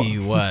no. hope he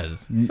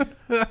was.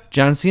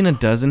 John Cena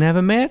doesn't have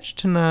a match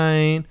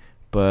tonight,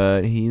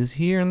 but he's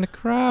here in the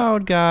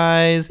crowd,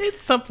 guys.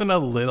 It's something a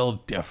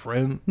little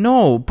different.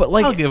 No, but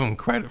like I'll give him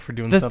credit for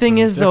doing the something thing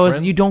is though is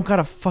different. you don't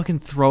gotta fucking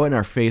throw it in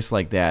our face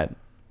like that.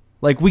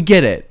 Like we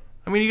get it.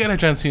 I mean, you gotta have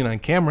John Cena on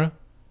camera.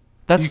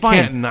 That's You fine.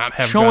 can't not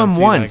have show John him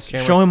Cena on once.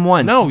 camera. Show him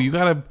once. No, you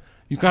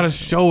gotta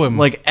show him.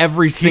 like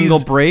every single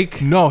He's-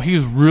 break. No,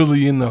 he's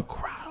really in the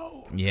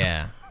crowd.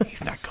 Yeah.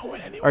 He's not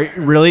going Are anywhere.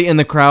 you really in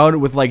the crowd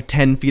with like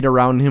 10 feet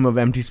around him of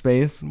empty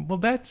space? Well,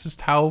 that's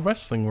just how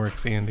wrestling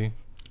works, Andy.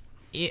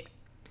 It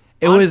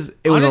was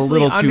a honestly,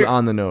 little too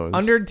on the nose.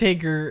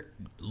 Undertaker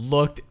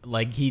looked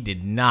like he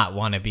did not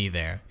want to be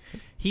there.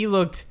 He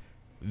looked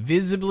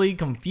visibly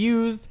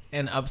confused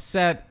and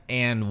upset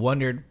and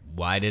wondered,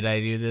 why did I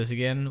do this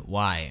again?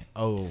 Why?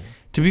 Oh,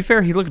 To be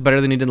fair, he looked better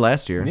than he did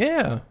last year.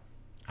 Yeah,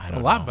 I don't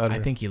A lot know. better. I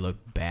think he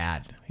looked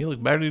bad. he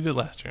looked better than he did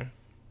last year.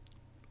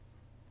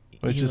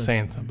 Which He is looked-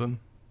 saying something.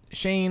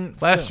 Shane,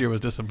 Last year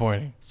was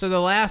disappointing. So the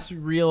last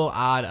real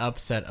odd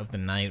upset of the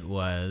night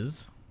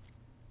was,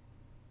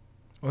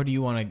 or do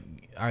you want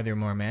to? Are there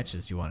more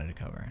matches you wanted to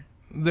cover?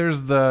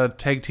 There's the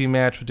tag team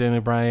match with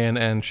Daniel Bryan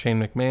and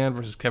Shane McMahon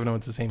versus Kevin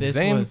Owens and Sami This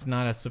Zayn. was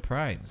not a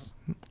surprise.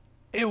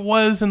 It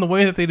was in the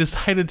way that they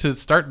decided to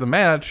start the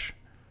match,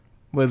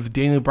 with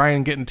Daniel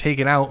Bryan getting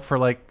taken out for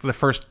like the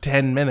first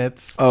 10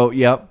 minutes. Oh,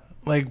 yep.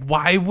 Like,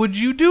 why would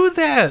you do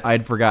that?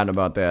 I'd forgotten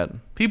about that.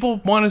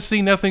 People want to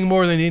see nothing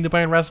more than Daniel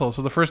Bryan wrestle,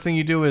 so the first thing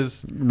you do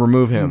is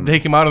Remove him.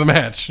 take him out of the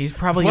match. He's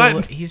probably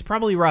What? he's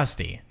probably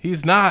rusty.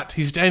 He's not.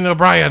 He's Daniel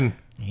Bryan.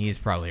 He's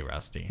probably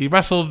rusty. He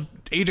wrestled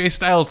AJ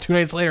Styles 2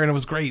 nights later, and it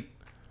was great.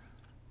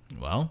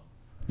 Well,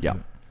 Yep.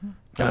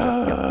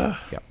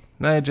 Yep.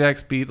 Nia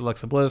Jax beat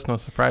Alexa Bliss. No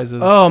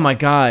surprises. Oh my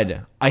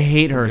god. I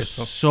hate her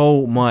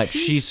so much.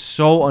 She's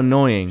so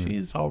annoying.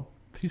 She's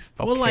okay.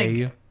 well,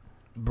 like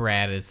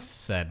Brad has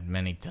said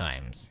many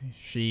times,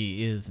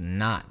 she is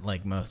not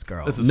like most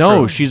girls. This is No,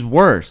 true. she's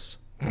worse.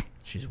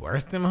 She's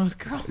worse than most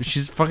girls.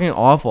 She's fucking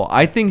awful.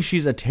 I think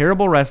she's a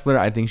terrible wrestler.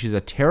 I think she's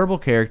a terrible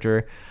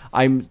character.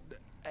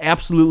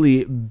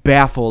 absolutely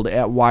baffled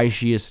at why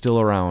she is still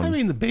around. I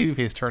mean, the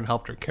babyface turn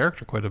helped her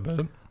character quite a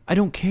bit. I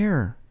don't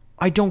care.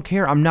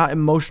 I'm not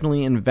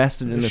emotionally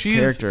invested in this She's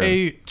character.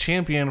 a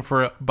champion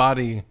for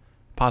body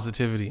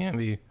positivity,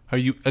 Andy. Are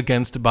you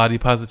against body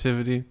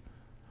positivity?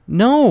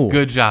 No.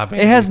 Good job,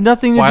 Andy. It has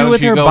nothing to Why do don't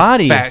with you her go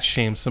body. Fat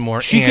shame some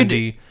more, She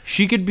Andy.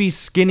 could be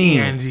skinny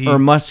Andy. or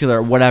muscular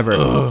or whatever.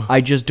 I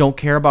just don't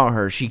care about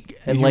her. You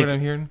hear what I'm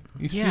hearing?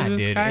 You Yeah, see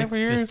this dude, guy it's over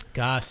here?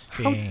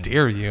 disgusting. How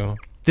dare you?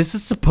 this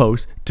is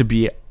supposed to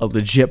be a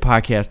legit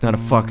podcast, not a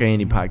fuck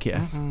Andy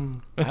podcast.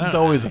 It's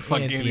always a fuck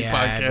Andy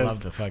I'd podcast. love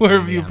to fuck Where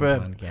have Andy you on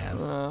been? the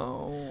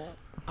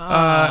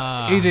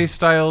podcast. AJ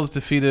Styles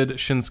defeated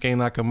Shinsuke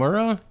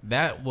Nakamura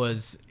That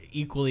was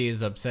equally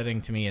as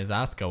upsetting to me as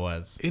Asuka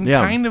was. in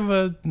Yeah. kind of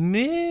a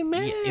meh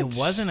match. It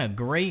wasn't a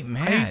great I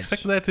match.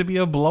 expected that to be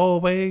a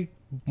blowaway,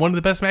 one of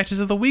the best matches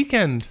of the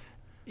weekend,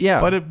 Yeah.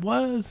 but it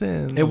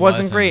wasn't. it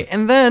wasn't great.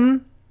 And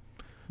then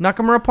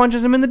Nakamura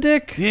punches him in the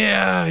dick.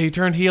 Yeah, he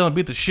turned heel and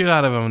beat the shit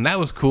out of him, and that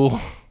was cool.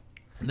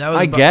 That was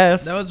I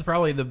guess. that was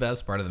probably the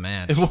best part of the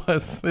match. It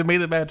was. It made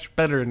the match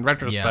better in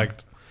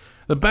retrospect.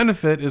 The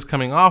benefit is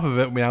coming off of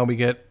it. Now we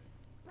get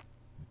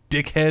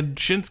Dickhead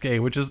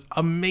Shinsuke, which is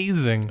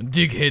amazing.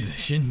 Dickhead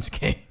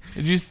Shinsuke.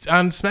 Just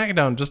on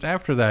SmackDown, just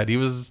after that,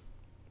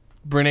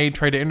 Renee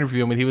tried to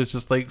interview him, and he was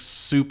just like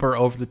super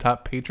over the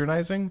top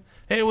patronizing.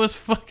 It was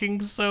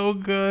fucking so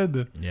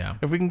good. Yeah.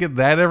 If we can get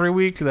that every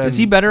week, then Is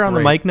he better on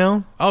the great. mic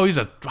now? Oh, he's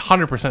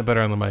 100%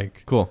 better on the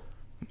mic. Cool.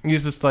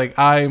 He's just like,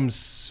 I'm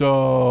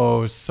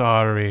so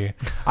sorry.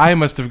 I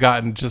must have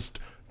gotten just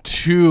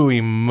too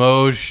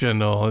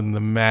emotional in the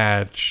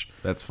match.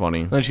 That's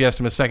funny. Then she asked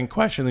him a second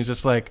question. And he's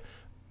just like,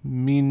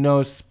 me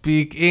no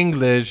speak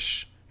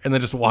English, and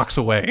then just walks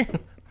away.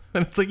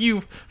 And it's like,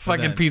 you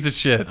fucking piece of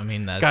shit. I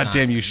mean, that's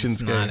goddamn you, It's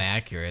Shinsuke. not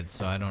accurate,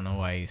 so I don't know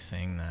why he's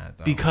saying that.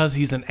 Though. Because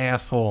he's an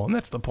asshole, and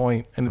that's the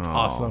point, and it's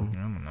awesome. I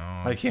don't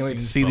know. I can't wait to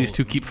Seems see these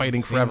two keep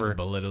fighting seems forever.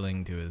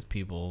 Belittling to his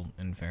people.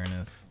 In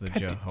fairness, the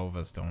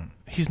Jehovah's don't.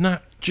 He's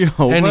not.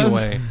 Jehovah's?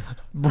 Anyway,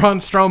 Braun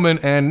Strowman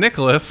and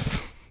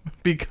Nicholas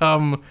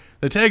become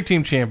the tag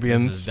team This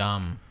champions. is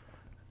dumb.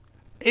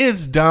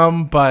 It's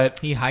dumb, but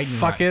He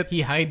fuck it.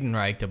 He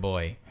Heidenreich the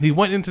boy. He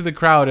went into the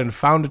crowd and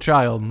found a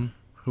child.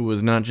 Who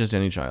was not just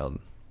any child.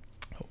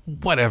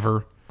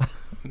 Whatever.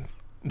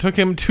 Took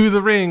him to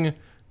the ring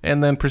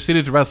and then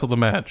proceeded to wrestle the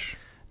match.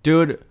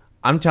 Dude,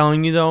 I'm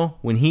telling you though,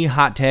 when he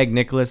hot tagged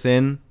Nicholas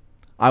in,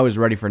 I was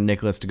ready for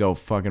Nicholas to go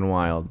fucking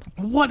wild.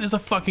 What is a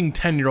fucking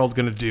 10-year-old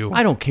gonna do?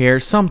 I don't care.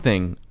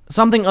 Something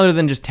other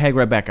than just tag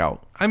right back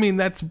out. I mean,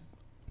 that's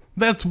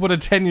what a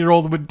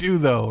 10-year-old would do,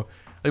 though.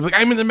 They'd be like,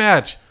 I'm in the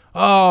match.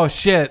 Oh,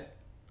 shit.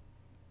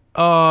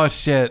 Oh,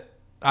 shit.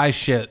 I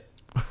shit.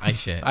 I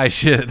shit. I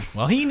shit.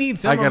 Well, he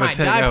needs I some of gotta my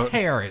take out- dyed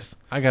hairs.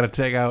 I gotta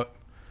take out.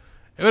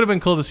 It would have been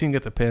cool to see him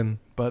get the pin,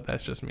 but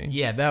that's just me.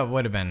 Yeah, that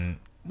would have been.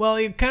 Well,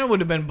 it kind of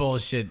would have been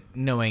bullshit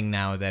knowing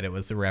now that it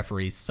was the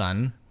referee's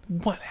son.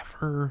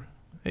 Whatever.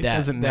 It That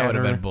doesn't that would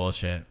matter. have been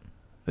bullshit.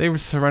 They were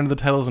surrendered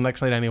the titles the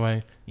next night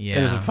anyway. Yeah.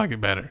 It doesn't fucking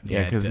matter.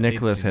 Yeah, because it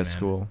Nicholas didn't has matter.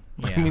 school.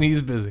 Yeah. I mean,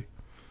 he's busy.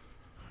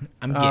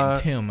 I'm getting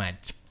too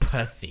much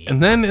pussy.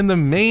 And then in the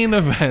main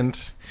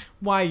event,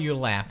 Why are you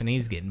laughing?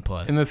 He's getting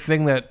pussy. in the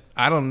thing that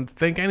I don't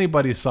think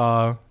anybody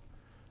saw,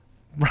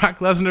 Brock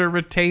Lesnar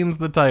retains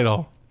the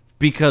title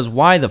Because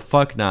why the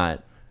fuck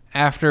not?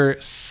 after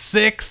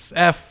 6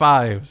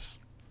 F5s.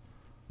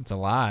 It's a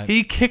lot.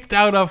 He kicked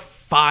out of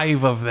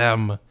 5 of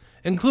them,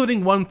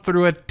 including one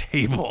through a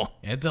table.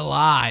 It's a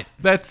lot.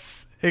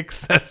 That's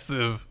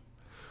excessive.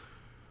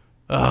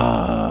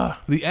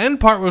 The end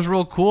part was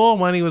real cool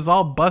when he was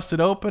all busted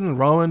open and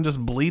Roman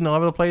just bleeding all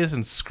over the place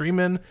and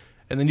screaming.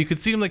 And then you could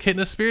see him like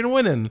hitting a spear and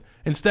winning.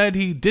 Instead,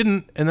 he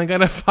didn't, and then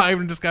got a 5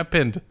 and just got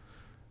pinned.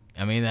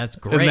 I mean, that's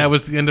great. And that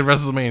was the end of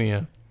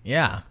WrestleMania.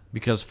 yeah.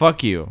 Because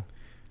fuck you.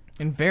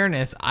 In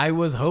fairness, I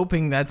was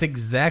hoping that's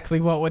exactly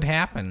what would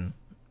happen.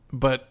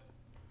 But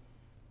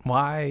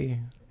why?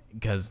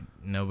 Because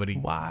nobody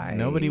Why?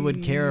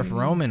 would care if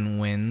Roman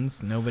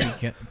wins. Nobody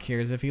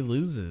cares if he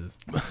loses.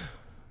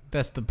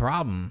 That's the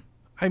problem.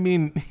 I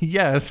mean,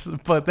 yes,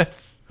 but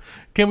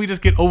can we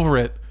just get over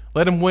it?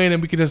 Let him win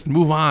and we can just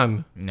move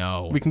on.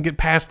 No. We can get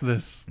past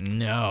this.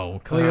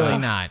 No, clearly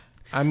not.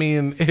 I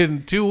mean,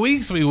 in 2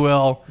 weeks we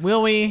will,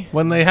 Will we?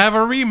 when they have a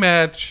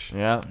rematch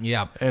Yeah.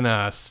 Yep. in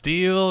a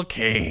steel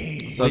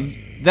cage. So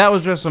that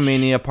was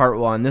WrestleMania Part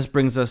 1. This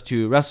brings us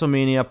to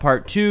WrestleMania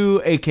Part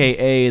 2,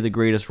 a.k.a. the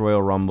Greatest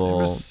Royal Rumble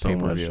There's so much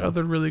pay-per-view.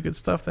 other really good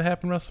stuff that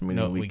happened WrestleMania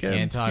No, we weekend.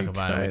 can't talk You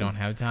about it. We guys. don't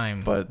have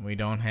time. But we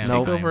don't have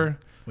Nope. time. over.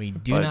 We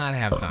do But- not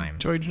have time.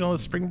 George, you know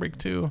it's spring break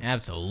too.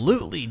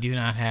 Absolutely do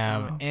not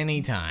have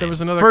any time. There was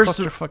another First-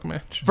 clusterfuck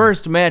match.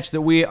 First match that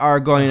we are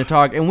going to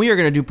talk, and we are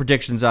going to do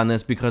predictions on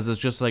this because it's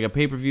just like a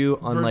pay-per-view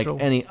unlike Virgil.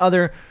 any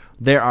other.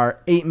 There are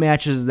 8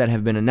 matches that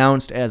have been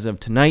announced as of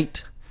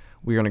tonight.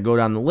 We're going to go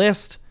down the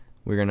list.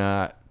 We're going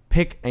to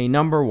pick a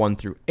number 1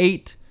 through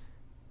 8.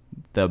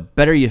 The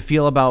better you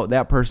feel about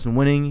that person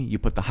winning, you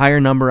put the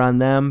higher number on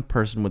them.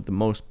 Person with the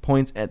most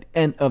points at the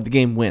end of the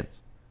game wins.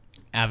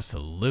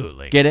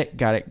 Absolutely. Get it?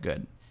 Got it?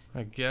 Good.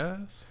 I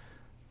guess.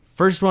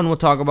 First one we'll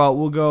talk about,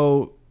 we'll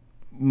go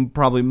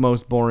probably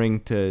most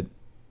boring to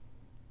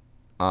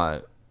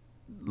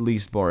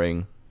least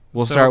boring.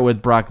 We'll So- start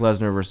with Brock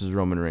Lesnar versus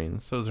Roman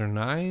Reigns. So is there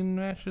 9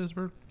 matches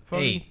we're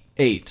voting? 8.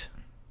 8.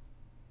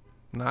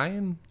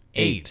 9?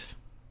 8.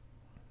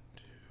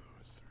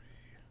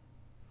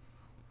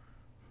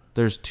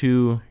 There's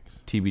 2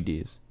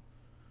 TBDs.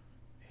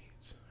 8.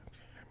 Okay,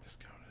 I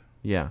miscounted.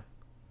 Yeah.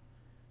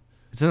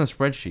 It's in the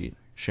spreadsheet,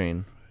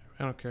 Shane.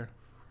 I don't care.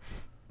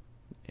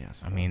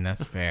 Yes. I mean,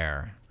 that's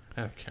fair.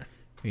 I don't care.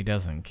 If he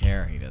doesn't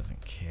care, he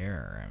doesn't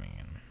care. I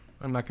mean,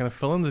 I'm not going to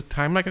fill in the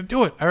time. I'm not going to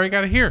do it. I already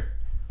got it here.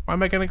 Why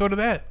am I going to go to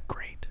that?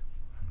 Great.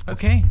 That's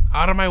okay.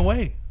 out of my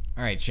way.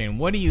 All right, Shane,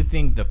 what do you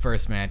think the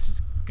first match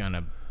is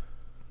gonna...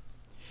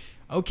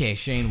 Okay,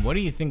 Shane, what do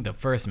you think the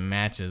first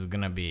match is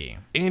gonna be?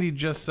 Andy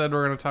just said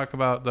we're going to talk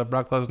about the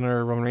Brock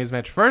Lesnar Roman Reigns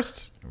match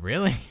first.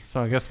 Really?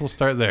 So I guess we'll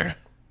start there.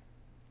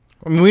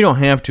 I mean, we don't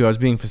have to. I was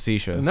being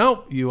facetious.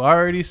 Nope, you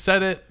already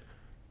said it.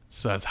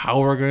 So that's how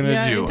we're going to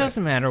Yeah, do it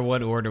doesn't matter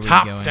what order we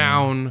Top go in.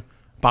 down,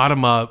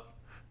 bottom up.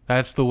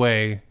 That's the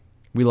way.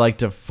 We like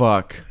to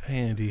fuck.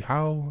 Andy,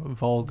 how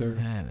vulgar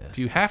That is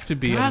do you have to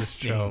be in this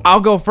disgusting. show? I'll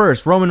go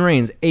first. Roman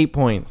Reigns, 8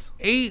 points.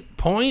 8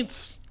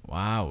 points?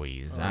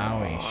 Wowie,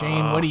 zowie.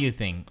 Shane, what do you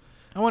think?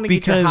 I want to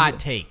get your Because- hot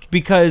take.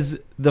 Because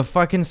the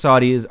fucking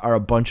Saudis are a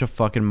bunch of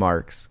fucking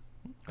marks.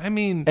 I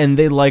mean, And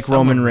they like some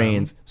Roman of them.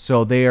 Reigns.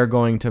 So they are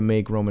going to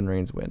make Roman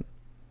Reigns win.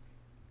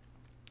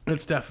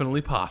 It's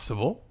definitely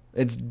possible.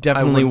 It's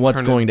definitely wouldn't what's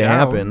turn it going to down.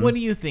 happen. What do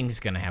you think's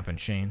gonna happen,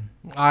 Shane?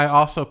 I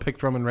also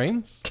picked Roman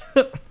Reigns,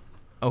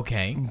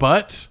 Okay.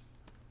 but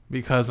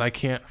because I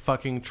can't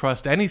fucking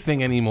trust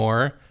anything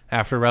anymore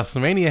after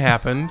WrestleMania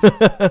happened,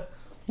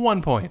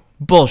 1 point.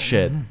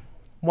 Bullshit.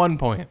 1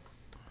 point.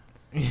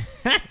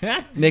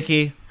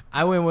 Nikki,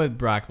 I went with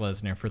Brock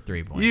Lesnar for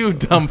 3 points. You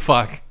dumb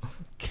fuck.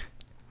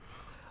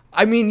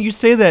 I mean, you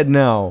say that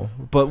now,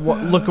 but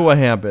look at what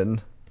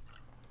happened.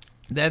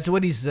 That's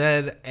what he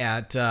said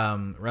at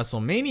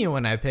WrestleMania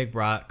when I picked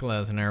Brock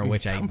Lesnar,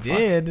 which I dumb fuck.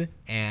 did,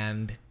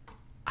 and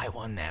I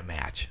won that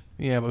match.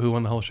 Yeah, but who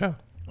won the whole show?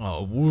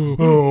 Oh,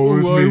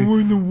 I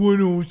won the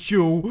 1-0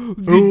 show.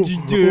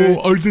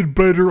 I did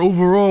better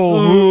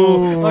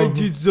overall. I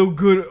did so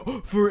good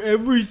for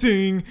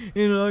everything,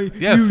 and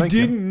Yes, you thank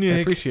didn't, you. I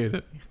Nick. appreciate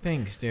it.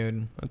 Thanks,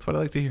 dude. That's what I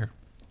like to hear.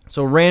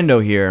 So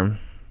Rando here,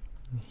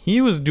 he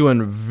was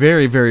doing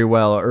very, very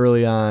well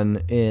early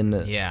on in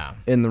the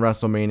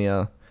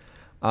WrestleMania.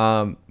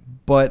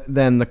 But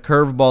then the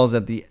curveballs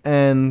at the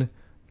end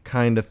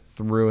kind of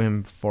threw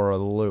him for a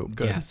loop.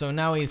 Yeah, so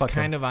now he's Fuck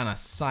him. kind of on a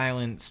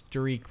silent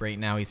streak right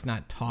now. He's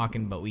not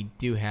talking, but we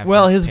do have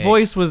Well, his pick.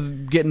 voice was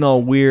getting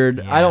all weird.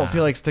 I don't Yeah.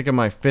 feel like sticking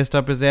my fist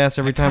up his ass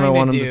every time I kinda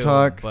want him do, to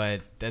talk.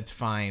 But that's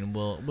fine.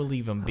 We'll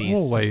leave him be.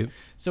 We'll wait.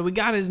 So we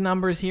got his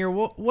numbers here.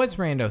 What's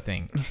Rando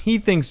think? He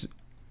thinks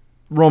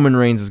Roman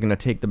Reigns is going to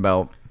take the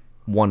belt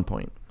 1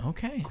 point.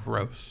 Okay.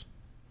 Gross.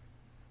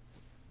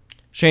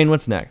 Shane,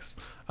 what's next?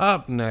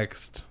 Up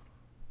next,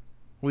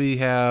 we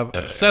have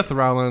Seth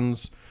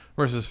Rollins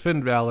versus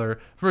Finn Balor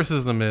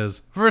versus The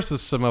Miz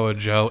versus Samoa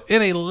Joe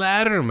in a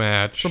ladder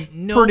match.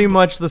 Pretty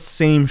much the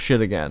same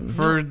shit again.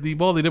 For the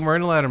well, they didn't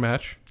win a ladder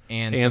match,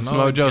 And and Samoa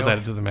Samoa Joe's Joe-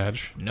 added to the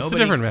match. It's a Nobody-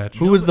 different match.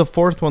 Who was the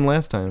fourth one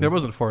last time? There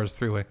wasn't 4, it was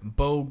 3-way.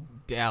 Bo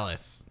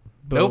Dallas.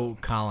 Bo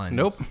Nope. Collins.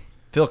 Nope,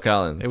 Phil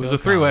Collins. it was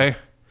Phil a 3-way.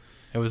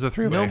 It was a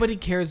 3-way. Nobody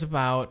cares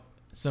about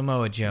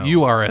Samoa Joe.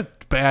 You are a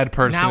bad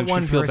person. Not and should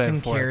one feel bad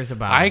person for it. cares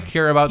about I him.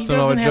 care about He Samoa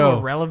doesn't Joe. have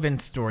a relevant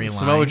storyline.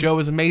 Samoa Joe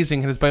is amazing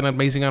and has been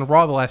amazing on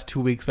Raw the last 2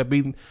 weeks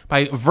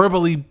by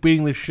verbally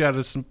beating the shit out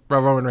of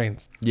Roman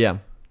Reigns Yeah.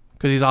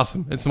 because he's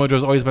awesome. And Samoa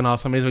Joe's always been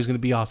awesome. He's always going to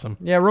be awesome.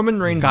 Yeah,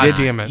 Roman Reigns God did,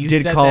 damn it. You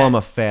did said call that- him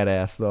a fat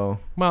ass, though.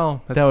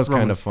 Well, that's That was kind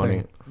of Roman's funny.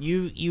 thing.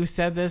 You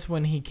said this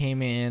when he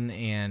came in,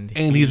 and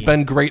He's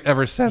been great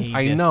ever since. he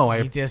I know.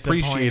 I he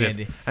appreciate it.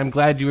 disappointed. I'm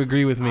glad you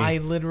agree with me. I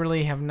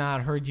literally have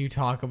not heard you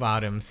talk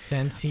about him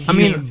since he.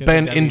 He's came to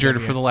been the injured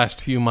WWE. for the last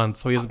few months,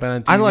 so he hasn't been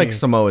on TV. I like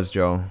Samoa's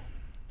Joe.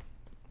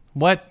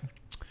 What?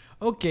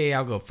 Okay,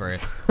 I'll go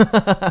first.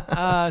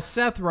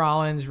 Seth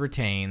Rollins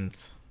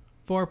retains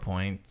 4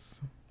 points.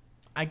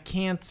 I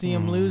can't see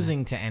him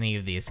losing to any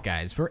of these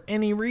guys for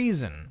any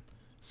reason.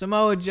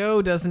 Samoa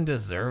Joe doesn't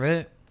deserve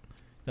it.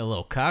 The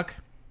little cuck.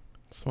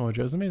 Samoa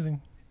Joe's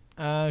amazing.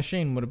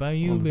 Shane, what about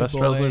you, One of the big best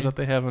boy? wrestlers that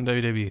they have in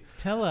WWE.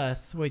 Tell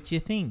us what you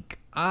think.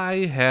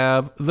 I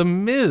have The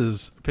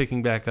Miz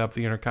picking back up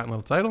the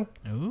Intercontinental title.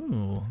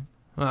 Ooh.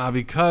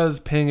 Because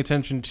paying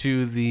attention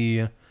to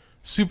the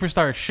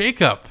superstar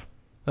shakeup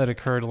that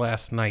occurred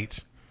last night,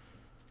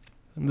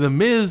 The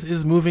Miz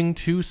is moving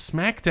to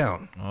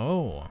SmackDown.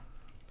 Oh.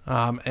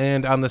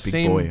 And on the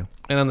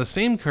boy.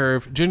 same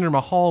curve, Jinder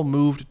Mahal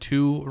moved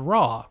to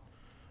Raw,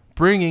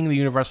 bringing the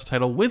Universal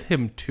title with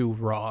him to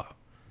Raw.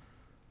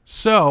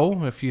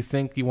 So, if you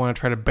think you want to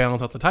try to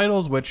balance out the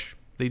titles, which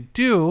they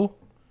do,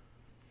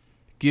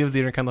 give the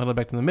Intercontinental title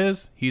back to The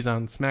Miz. He's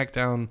on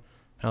SmackDown.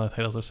 Now the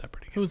titles are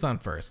separate again. Who's on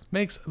first?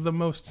 Makes the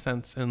most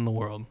sense in the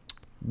world.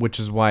 Which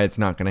is why it's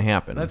not going to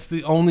happen. That's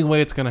the only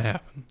way it's going to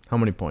happen. How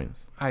many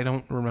points? I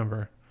don't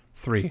remember.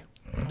 3.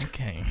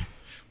 Okay.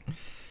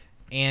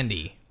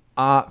 Andy.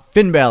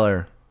 Finn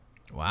Balor,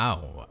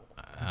 Wow.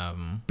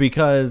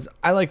 because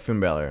I like Finn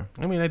Balor,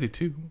 I mean, I do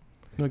too.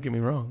 Don't get me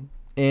wrong.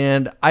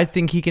 and I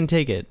think he can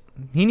take it.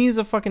 He needs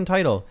a fucking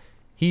title.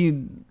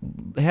 He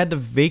had to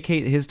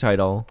vacate his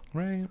title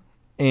Right.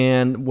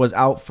 and was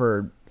out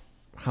for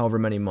however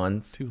many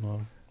months, Too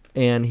long.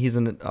 and he's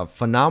a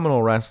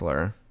phenomenal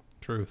wrestler.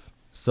 Truth.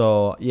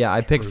 So, yeah, I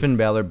picked Truth. Finn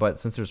Balor, but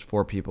since there's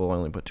 4 people, I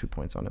only put 2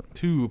 points on it.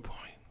 2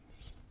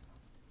 points.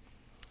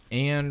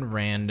 And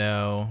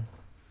Rando.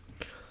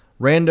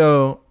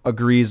 Rando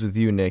agrees with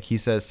you, Nick. He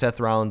says Seth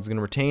Rollins is going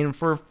to retain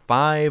for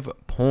 5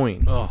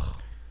 points. Ugh.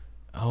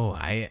 Oh,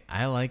 I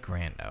like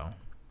Rando.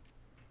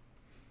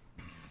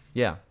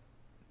 Yeah.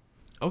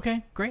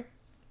 Okay, great.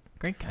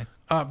 Great, guys.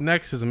 Up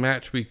next is a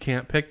match we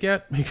can't pick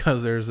yet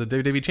because there's a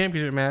WWE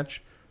Championship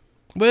match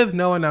with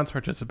no announced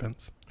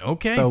participants.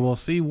 Okay. So we'll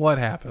see what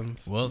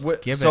happens. we'll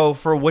skip So, it.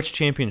 for which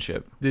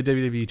championship? The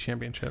WWE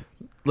Championship.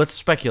 Let's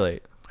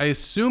speculate. I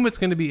assume it's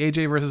going to be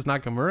AJ versus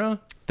Nakamura,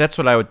 That's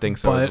what I would think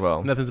so but as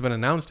well. nothing's been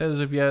announced as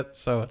of yet,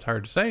 so it's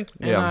hard to say.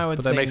 And yeah, I would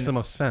But say that makes the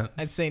most sense.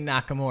 I'd say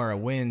Nakamura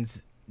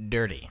wins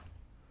dirty.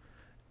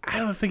 I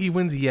don't think he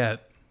wins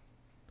yet.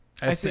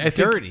 I said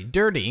think-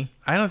 dirty.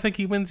 I don't think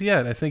he wins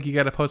yet. I think you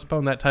got to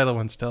postpone that title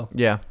one still.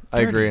 Yeah,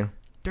 I Dirty. agree.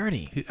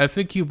 Dirty. I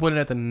think you win it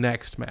at the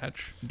next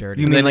match.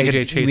 Dirty. You And mean then like AJ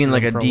a chases him for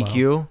a while.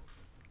 DQ?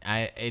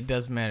 It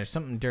doesn't matter.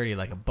 Something dirty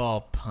like a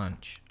ball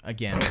punch.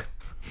 Again.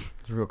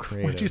 It's real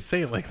creative. Why'd you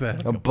say it like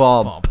that? a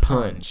ball, ball punch.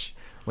 punch.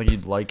 Like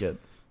you'd like it.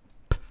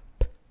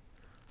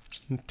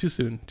 Too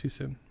soon.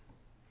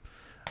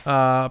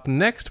 Up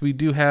next, we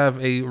do have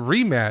a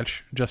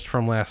rematch just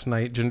from last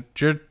night.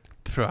 Sure.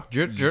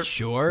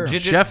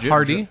 Jeff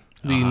Hardy,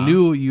 the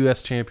new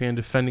U.S. champion,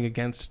 defending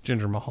against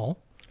Jinder Mahal.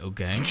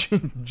 Okay.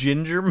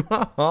 Ginger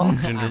Mahal.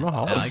 Jinder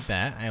Mahal. I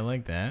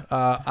like that.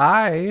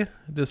 I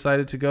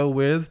decided to go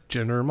with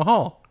Jinder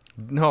Mahal.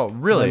 No,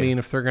 really. I mean,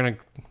 if they're going to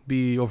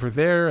be over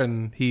there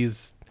and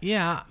he's,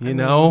 Yeah.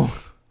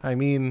 I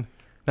mean,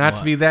 not to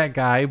What? be that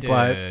guy, Dude,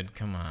 but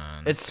come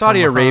on. it's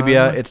Saudi Come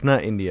Arabia. on. It's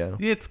not India.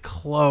 it's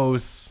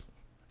close.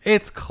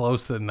 It's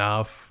close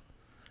enough.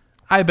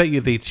 I bet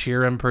you they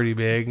cheer him pretty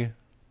big.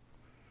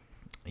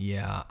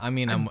 Yeah. I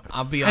mean,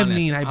 I'll be I honest.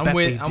 mean, I I'm bet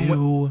with, they I'm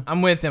do. With,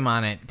 I'm with him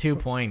on it. 2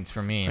 points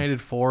for me. I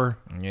did 4.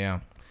 Yeah.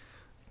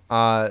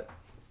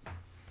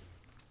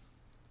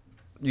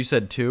 You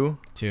said 2?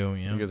 2.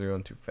 Yeah. You guys are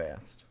going too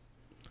fast.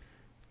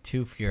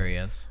 Too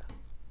furious.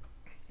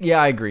 Yeah,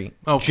 I agree.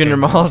 Okay. Jinder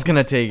Mahal's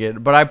gonna take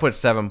it, but I put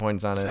 7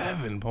 points on it.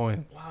 7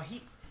 points. Wow.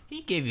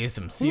 He gave you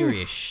some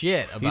serious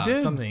shit about did.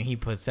 something he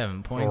put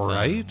 7 points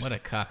Right. on. What a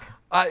cuck.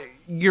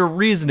 Your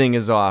reasoning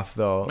is off,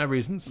 though. My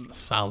reason's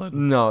solid.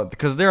 No,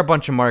 because they're a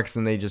bunch of marks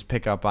and they just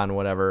pick up on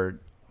whatever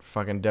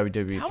fucking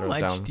WWE How throws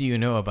much down. do you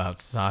know about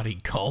Saudi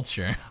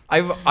culture?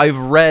 I've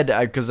read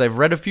because I've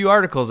read a few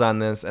articles on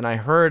this, and I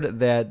heard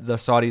that the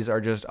Saudis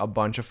are just a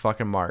bunch of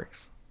fucking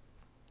marks.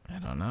 I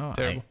don't know.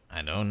 Terrible.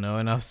 I don't know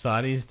enough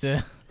Saudis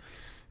to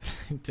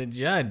to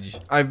judge.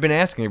 I've been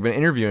asking, I've been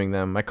interviewing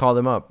them. I call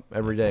them up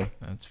every day.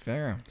 That's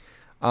fair.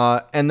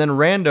 And then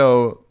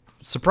Rando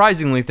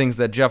surprisingly thinks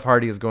that Jeff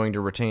Hardy is going to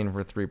retain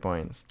for 3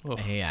 points.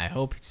 Hey, I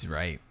hope he's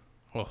right.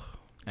 Ugh.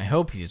 I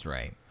hope he's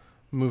right.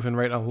 Moving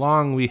right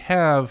along, we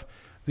have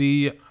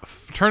the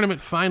tournament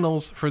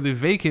finals for the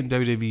vacant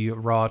WWE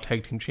Raw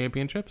Tag Team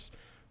Championships.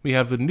 We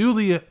have the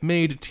newly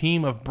made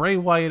team of Bray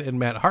Wyatt and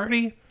Matt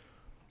Hardy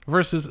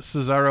versus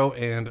Cesaro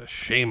and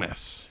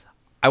Sheamus.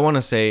 I want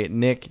to say,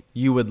 Nick,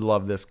 you would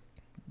love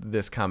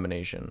this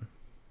combination.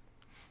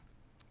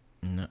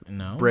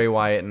 No. Bray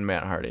Wyatt and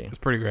Matt Hardy. It's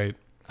pretty great.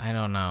 I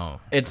don't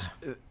know. It's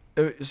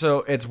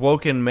it's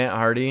Woken Matt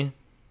Hardy,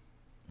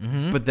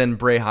 but then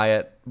Bray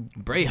Hyatt,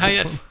 Bray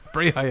Hyatt.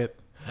 Bray Wyatt.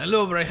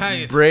 Hello, Bray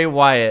Hyatt. Bray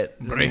Wyatt,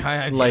 Bray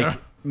Hyatt like here.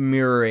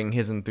 mirroring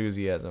his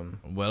enthusiasm.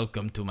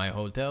 Welcome to my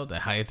hotel, the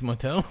Hyatt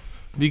Motel.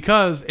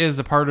 Because as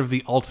a part of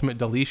the Ultimate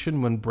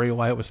Deletion, when Bray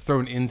Wyatt was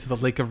thrown into the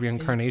Lake of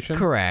Reincarnation,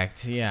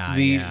 Correct. Yeah.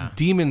 the yeah.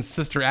 demon's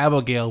sister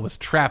Abigail was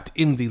trapped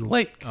in the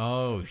lake.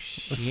 Oh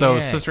shit. So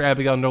Sister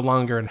Abigail no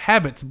longer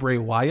inhabits Bray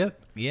Wyatt.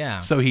 Yeah.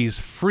 So he's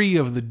free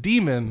of the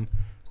demon,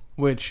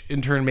 which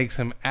in turn makes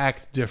him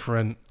act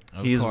different.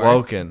 Of He's course.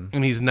 Woken.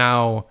 And he's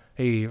now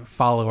a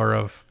follower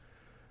of...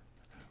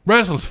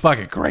 Wrestling's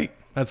fucking great.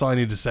 That's all I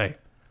need to say.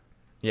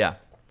 Yeah.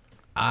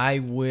 I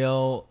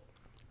will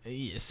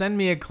send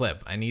me a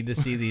clip. I need to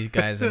see these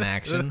guys in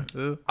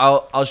action.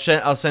 I'll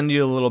send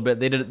you a little bit.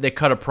 They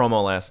cut a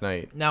promo last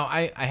night. Now,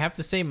 I have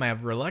to say my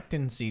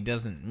reluctancy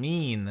doesn't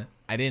mean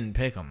I didn't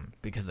pick them,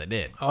 because I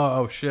did.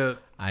 Oh, shit.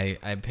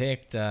 I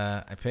picked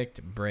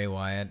Bray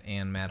Wyatt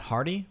and Matt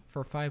Hardy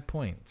for 5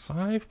 points.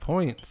 5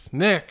 points.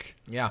 Nick,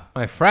 Yeah.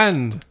 my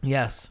friend,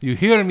 Yes. you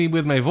hear me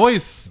with my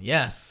voice.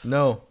 Yes.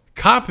 No.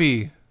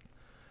 Copy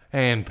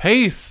and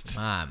paste.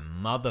 My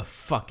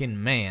motherfucking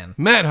man.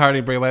 Matt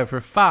Hardy, Bray Wyatt for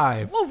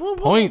 5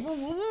 points.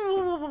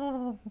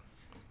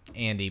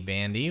 Andy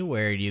Bandy,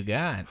 where do you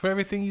got? For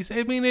everything you say,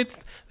 I mean,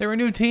 they're a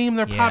new team.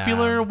 They're Yeah.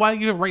 popular. Why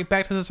give it right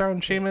back to Cesaro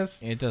and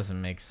Sheamus? It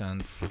doesn't make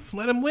sense.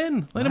 Let them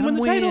win. Let them win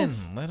the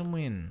titles. Let him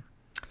win.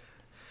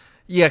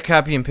 Yeah,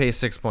 copy and paste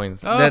 6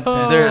 points. Oh, That's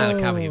That's there. not a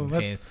copy and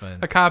that's paste,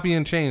 but a copy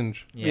and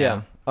change.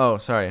 Yeah. Oh,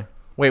 sorry.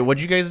 Wait,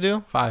 what'd you guys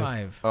do? 5.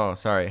 5. Oh,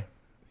 sorry.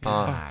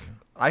 God.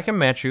 I can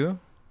match you.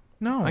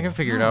 No. I can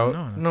figure it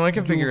out. No, I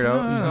can figure it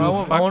out.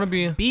 no, I want to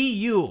be. Be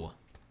you.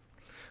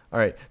 All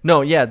right.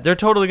 No, yeah, they're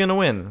totally gonna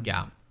win.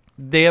 Yeah.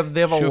 They have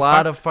a Shoe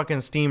lot fuck? of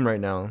fucking steam right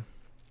now.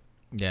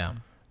 Yeah.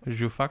 Did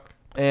you fuck?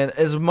 And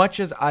as much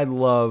as I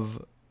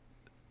love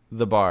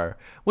the bar,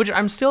 which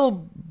I'm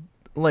still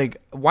like,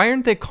 why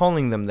aren't they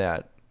calling them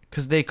that?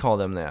 Because they call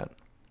them that.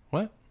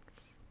 What?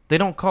 They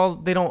don't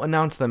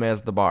announce them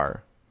as the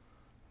bar.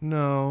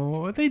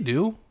 No, they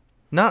do.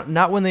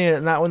 Not when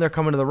they're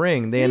coming to the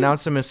ring. They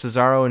announce them as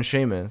Cesaro and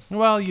Sheamus.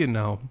 Well, you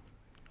know,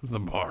 the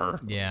bar.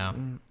 Yeah.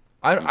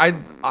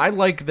 I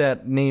like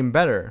that name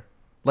better.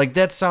 Like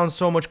that sounds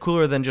so much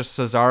cooler than just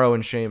Cesaro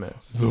and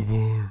Sheamus. The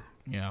bar.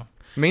 Yeah.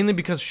 Mainly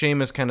because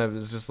Sheamus kind of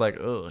is just like,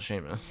 oh,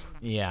 Sheamus.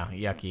 Yeah.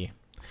 Yucky.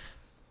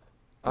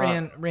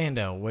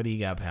 Rando, what do you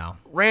got, pal?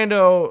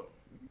 Rando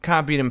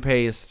copied and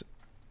pasted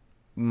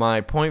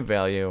my point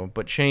value,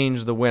 but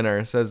changed the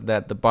winner. Says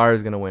that the bar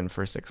is gonna win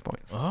for 6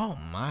 points. Oh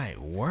my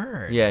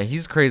word. Yeah,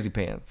 he's crazy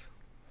pants.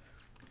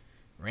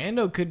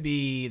 Rando could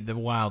be the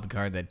wild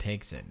card that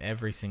takes it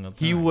every single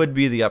time. He would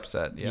be the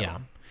upset. Yeah. Yeah.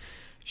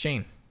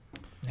 Shane,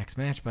 next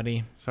match,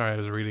 buddy. Sorry, I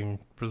was reading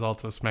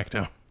results of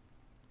SmackDown.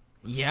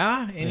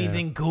 Yeah?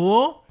 Anything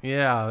cool?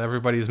 Yeah,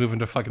 everybody's moving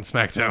to fucking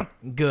SmackDown.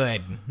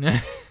 Good.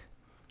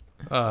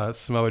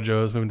 Samoa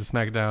Joe's moving to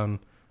SmackDown.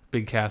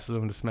 Big Cass is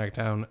moving to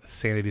SmackDown.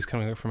 Sanity's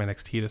coming up from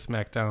NXT to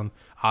SmackDown.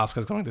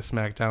 Asuka's going to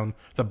SmackDown.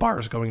 The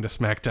Bar's going to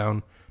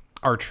SmackDown.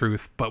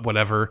 R-Truth, but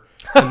whatever.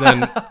 And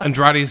then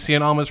Andrade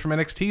Cien Almas from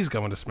NXT is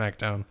going to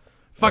SmackDown.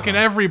 Fucking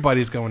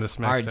everybody's going to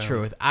SmackDown.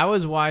 R-Truth. I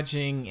was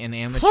watching an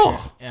amateur.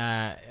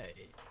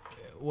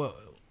 Well,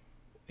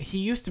 he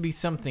used to be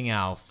something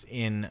else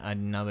in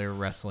another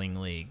wrestling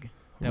league.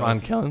 Ron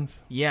Killens.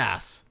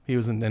 Yes. He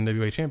was an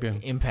NWA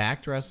champion.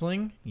 Impact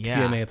Wrestling.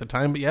 Yeah. TNA at the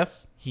time, but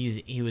yes.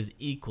 He was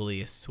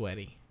equally as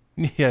sweaty.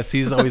 Yes,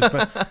 he's always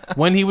been.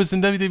 When he was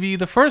in WWE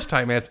the first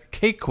time as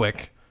Cake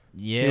Quick,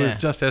 Yeah. he was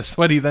just as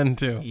sweaty then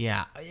too.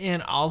 Yeah,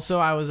 and also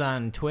I was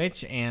on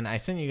Twitch, and I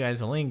sent you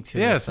guys a link to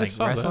Yes, this I like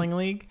saw that. wrestling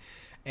league,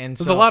 and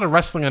There's so a lot of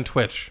wrestling on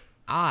Twitch.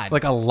 odd,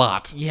 Like a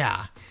lot.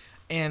 yeah,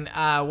 and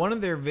one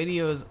of their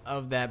videos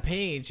of that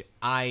page,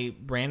 I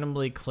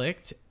randomly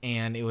clicked,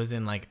 and it was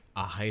in like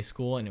a high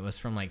school, and it was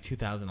from like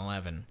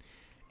 2011,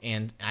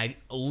 and I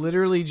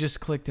literally just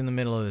clicked in the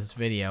middle of this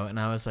video, and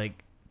I was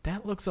like,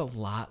 that looks a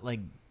lot like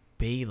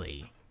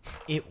Bailey.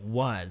 It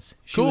was.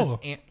 She was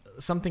Cool.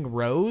 something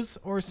Rose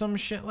or some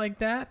shit like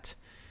that.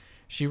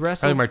 She Probably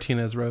wrestled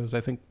Martinez Rose,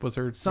 I think, was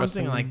her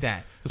something wrestling like name.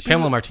 that. Because She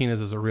Pamela was- Martinez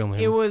is a real name.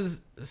 It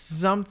was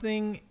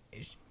something.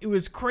 It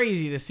was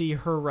crazy to see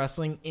her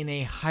wrestling in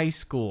a high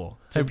school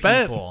to I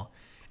bet. people,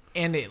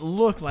 and it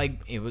looked like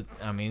it was.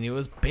 I mean, it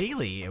was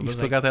Bailey. It You was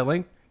still like, got that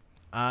link?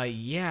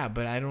 yeah,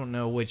 but I don't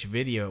know which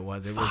video it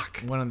was. It was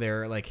one of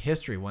their like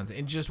history ones,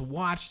 and just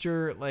watched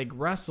her like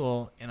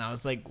wrestle, and I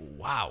was like,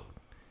 wow,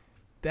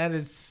 that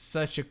is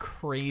such a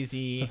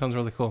crazy That sounds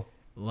really cool.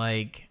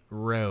 like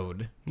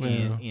road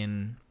Yeah.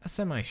 in a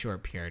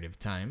semi-short period of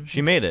time.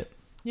 She made it,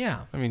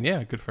 Yeah, I mean,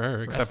 yeah, good for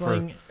her.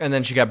 wrestling. and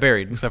then she got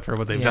buried. Except for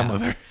what they've Yeah. done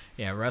with her.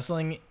 Yeah,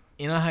 wrestling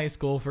in a high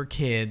school for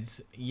kids,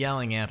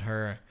 yelling at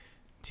her,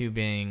 to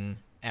being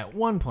at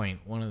one point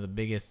one of the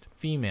biggest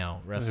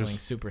female wrestling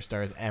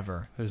superstars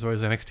ever. There's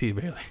always NXT,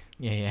 Bailey.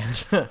 Yeah,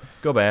 yeah.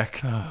 Go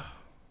back.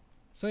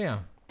 So yeah,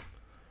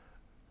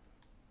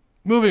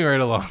 Moving right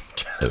along.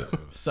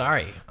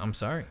 sorry, I'm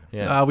sorry.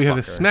 Yeah. We have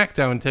the fuck her.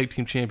 SmackDown Tag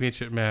Team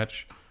Championship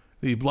match.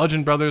 The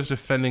Bludgeon Brothers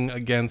defending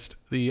against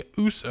the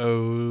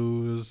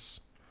Usos.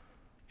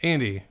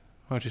 Andy,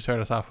 why don't you start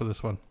us off with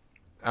this one?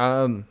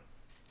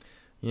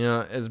 You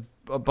know, as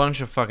a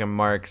bunch of fucking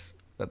marks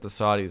that the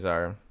Saudis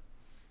are,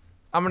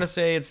 I'm gonna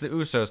say it's the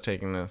Usos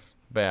taking this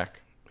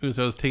back.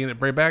 Usos taking it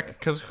right back.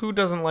 Cause who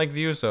doesn't like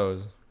the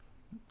Usos?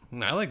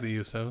 I like the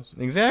Usos.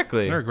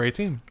 Exactly. They're a great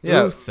team.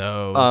 Yeah.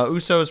 Usos.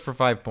 Usos for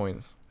 5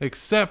 points.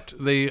 Except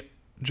they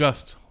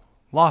just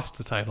lost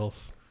the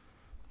titles.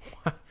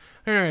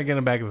 They're not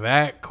getting back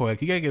that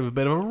quick. You gotta give a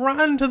bit of a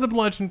run to the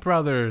Bludgeon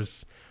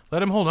Brothers. Let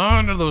them hold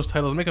on to those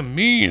titles. Make them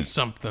mean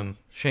something.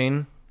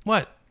 Shane,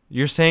 What?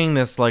 you're saying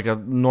this like a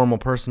normal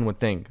person would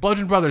think.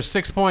 Bludgeon Brothers,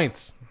 6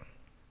 points.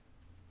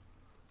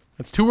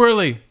 It's too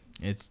early.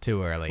 It's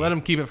too early. Let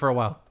them keep it for a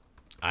while.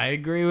 I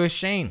agree with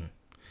Shane.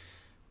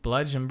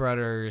 Bludgeon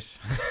Brothers.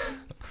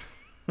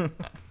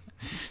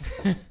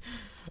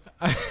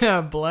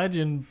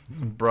 Bludgeon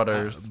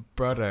Brothers.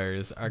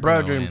 Brothers are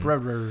gonna Bludgeon win.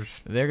 Brothers.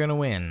 They're gonna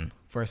win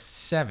for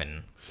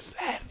 7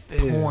 7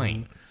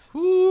 points.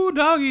 Ooh,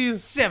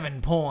 doggies.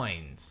 7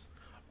 points.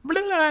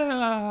 Blah, blah,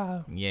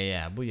 blah.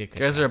 Yeah. Booyaka.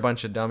 You guys are a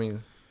bunch of dummies.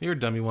 You're a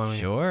dummy woman.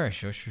 Sure.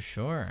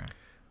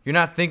 You're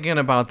not thinking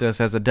about this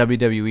as a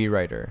WWE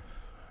writer.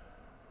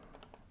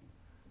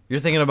 You're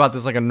thinking about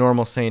this like a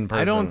normal, sane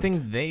person. I don't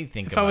think they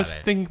think If about I was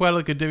it. thinking about it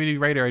like a WWE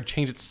writer, I'd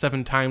change it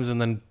 7 times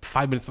and then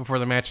 5 minutes before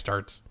the match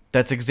starts.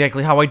 That's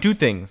exactly how I do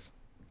things.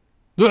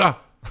 Ugh.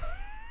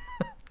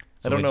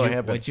 So I don't know what'd what you,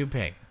 happened. what'd you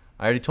pick?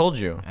 I already told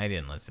you. I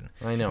didn't listen.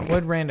 I know.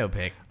 What'd Rando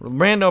pick?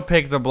 Rando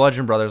picked the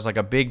Bludgeon Brothers like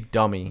a big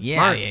dummy.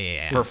 Yeah,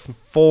 yeah. For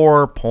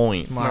 4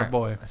 points. Smart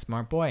boy. A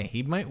smart boy.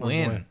 He might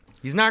win. boy.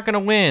 He's not going to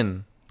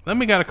win. Then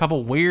we got a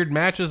couple weird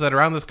matches that are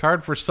on this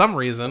card for some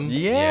reason.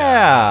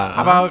 Yeah.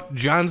 How about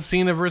John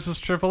Cena versus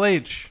Triple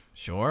H?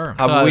 Sure.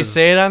 How about we Cause-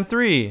 say it on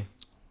 3?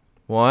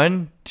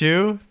 1,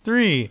 2,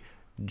 3.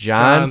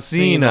 John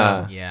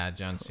Cena. Yeah,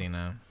 John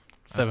Cena.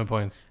 7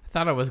 points. I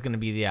thought I was gonna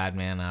be the odd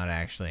man out,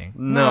 actually.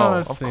 No,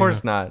 it's of Cena.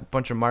 course not.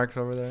 Bunch of marks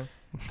over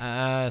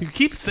there. You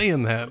keep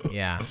saying that.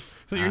 Yeah. Is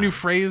that your new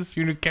phrase?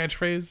 Your new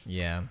catchphrase?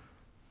 Yeah.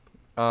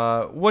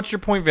 What's your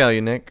point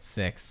value, Nick?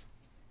 6.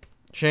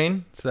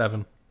 Shane?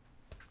 7.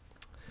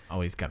 Oh,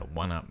 he's got to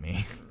one up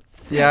me.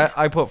 Yeah,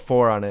 I put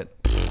 4 on it.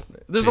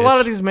 There's a lot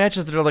of these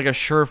matches that are like a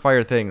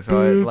surefire thing.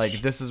 So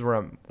this is where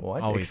I'm.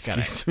 What? Always got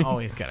Excuse to. me.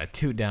 Always got to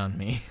 2 down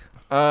me.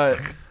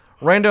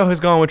 Rando has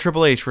gone with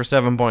Triple H for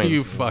 7 points.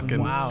 You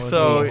fucking. Wow.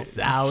 So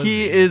Zousy.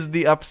 he is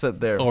the upset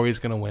there. Always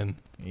going to win.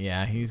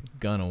 Yeah, he's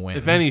gonna win.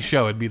 If any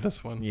show, it'd be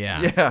this one.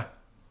 Yeah. Yeah.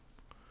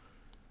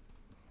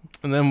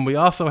 And then we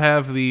also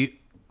have the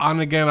on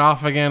again,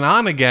 off again,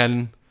 on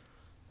again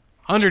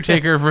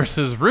Undertaker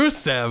versus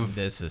Rusev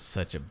This is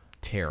such a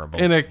terrible.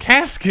 in a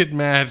casket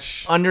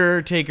match.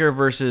 Undertaker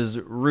versus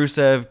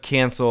Rusev,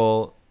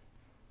 cancel.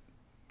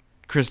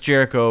 Chris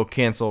Jericho,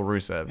 cancel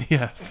Rusev.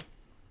 Yes.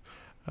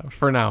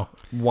 For now.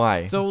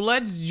 Why? So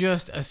let's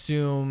just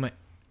assume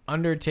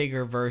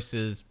Undertaker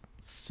versus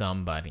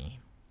somebody,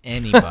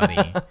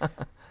 anybody.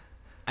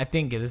 I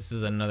think this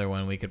is another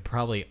one we could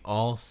probably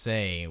all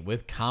say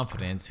with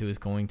confidence who is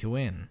going to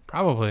win.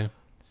 Probably.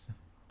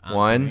 On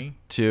 1, three.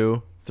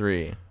 2,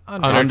 3.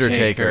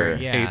 Undertaker.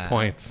 Yeah, 8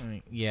 points.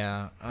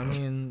 Yeah, I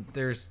mean,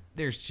 there's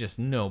just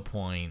no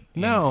point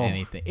in No.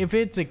 anything. If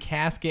it's a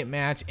casket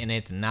match and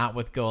it's not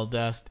with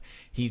Goldust,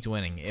 he's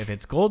winning. If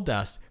it's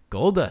Goldust,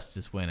 Goldust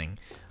is winning.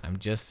 I'm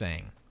just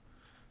saying.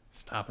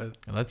 Stop it.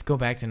 Let's go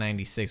back to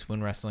 96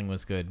 when wrestling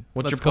was good.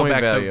 What's Let's your go point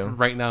back value? to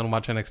right now and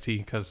watch NXT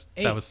because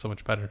 8. that was so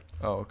much better.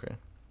 Oh, okay.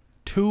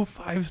 2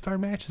 5-star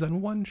matches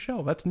on one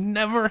show. That's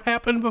never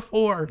happened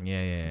before.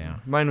 Yeah.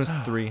 Mine was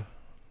 3.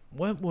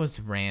 What was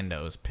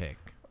Rando's pick?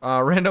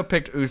 Rando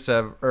picked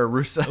Rusev.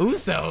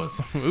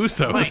 Usos.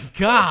 Usos. My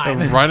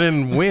God. Run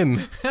and win.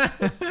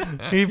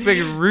 He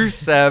picked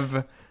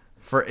Rusev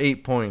for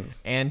 8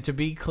 points. And to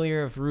be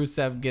clear, if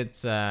Rusev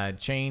gets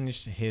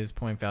changed, his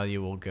point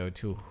value will go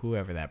to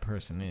whoever that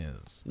person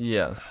is.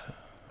 Yes.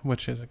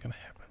 Which isn't going to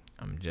happen.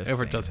 I'm just If it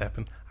saying. does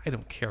happen, I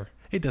don't care.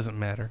 It doesn't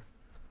matter.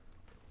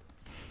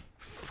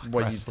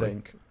 What you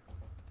wrestling. think?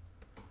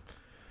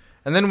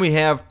 And then we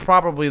have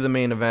probably the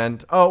main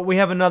event. Oh, we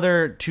have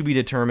another to be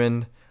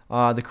determined.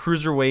 The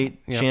Cruiserweight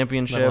Yep,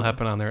 Championship. That'll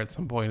happen on there at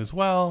some point as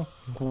well.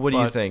 What do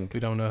you but think? We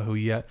don't know who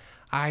yet.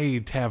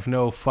 I have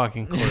no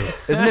fucking clue.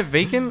 Isn't it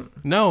vacant?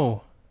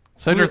 No.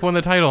 Cedric won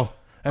the title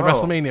at Oh.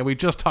 WrestleMania. We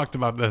just talked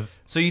about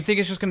this. So you think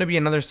it's just going to be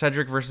another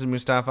Cedric versus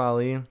Mustafa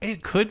Ali?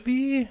 It could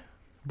be,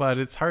 but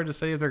it's hard to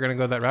say if they're going to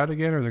go that route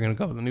again or they're going to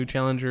go with a new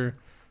challenger.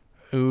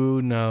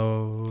 Who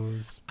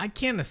knows? I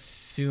can't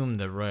assume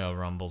the Royal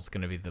Rumble's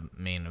going to be the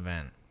main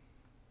event.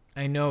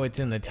 I know it's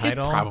in the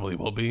title. It probably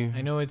will be.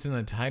 I know it's in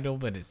the title,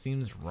 but it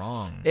seems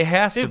wrong. It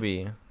has to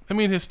be. I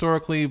mean,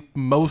 historically,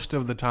 most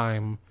of the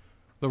time,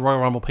 the Royal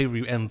Rumble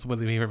pay-per-view ends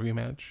with a pay-per-view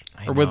match.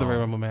 I Or with the know.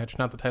 Royal Rumble match,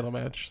 not the title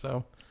match.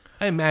 So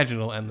I imagine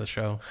it'll end the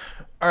show.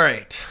 All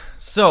right.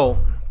 So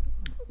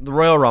the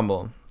Royal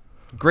Rumble,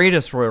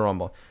 greatest Royal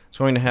Rumble, is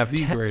going to have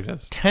The 10,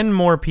 greatest. 10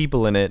 more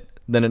people in it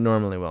than it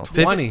normally will.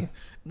 20.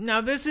 Now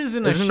this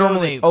isn't a Isn't it show.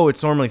 normally? Oh,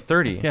 it's normally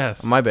 30.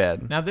 Yes. My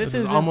bad. Now This this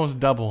is isn't almost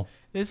double.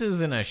 This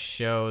isn't a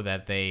show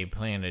that they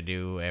plan to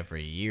do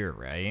every year,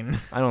 right?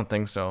 I don't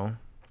think so.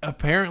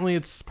 Apparently,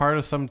 it's part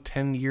of some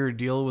 10-year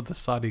deal with the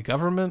Saudi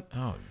government.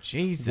 Oh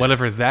Jesus!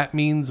 Whatever that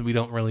means, we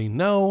don't really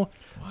know.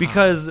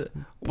 Because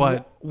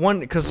But-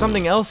 because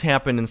something else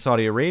happened in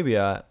Saudi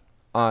Arabia,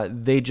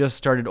 they just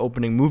started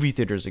opening movie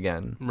theaters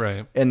again.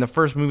 Right. And the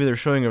first movie they're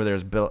showing over there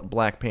is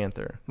Black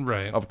Panther,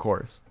 Right. of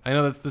course, I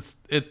know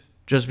that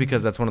just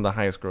because that's one of the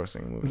highest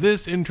grossing movies.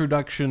 this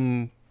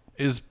introduction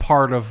is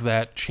part of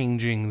that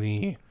changing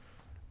the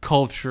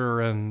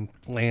culture and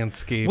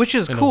landscape, Which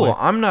is in a cool.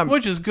 way.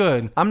 Which is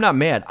good. I'm not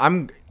mad.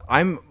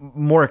 I'm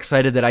more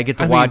excited that I get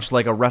to I mean- watch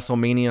like a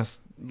WrestleMania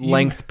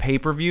length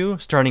pay-per-view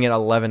starting at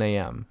 11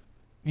 a.m.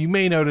 You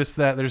may notice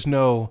that there's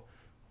no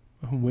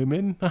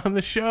women on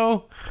the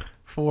show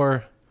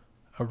for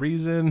a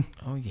reason.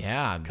 Oh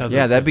yeah,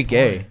 Yeah, that'd be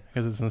gay.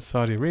 Because it's in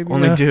Saudi Arabia.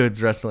 Only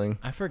dudes wrestling.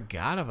 I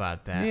forgot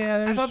about that. Yeah, I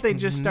there's- thought they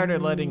just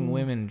started letting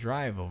women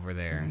drive over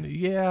there.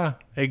 Yeah,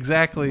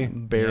 exactly.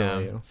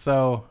 Barely. Yeah.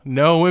 So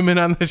no women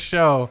on the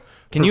show.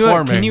 Can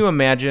performing. you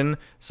imagine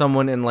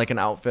someone in like an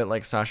outfit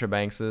like Sasha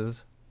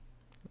Banks's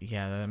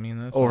Yeah, I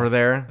mean that's over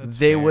there? that's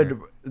They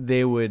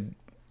fair. would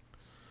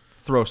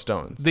throw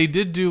stones. They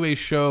did do a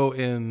show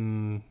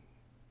in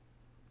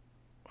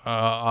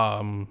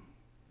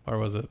Or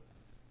was it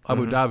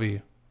Abu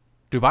Dhabi?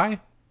 Dubai?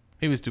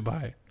 It was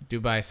Dubai.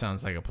 Dubai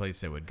sounds like a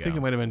place that would I think it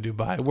go. might have been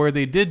Dubai, where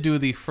they did do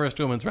the first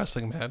women's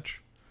wrestling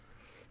match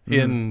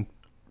in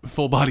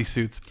full body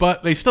suits,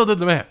 but they still did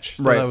the match.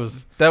 So Right.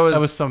 that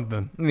was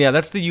something. Yeah,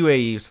 that's the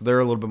UAE, so they're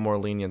a little bit more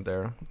lenient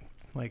there.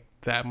 Like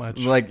that much.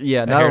 Like,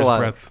 yeah, A not a hair's lot.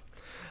 breadth.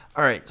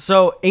 All right,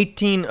 so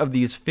 18 of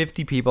these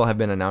 50 people have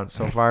been announced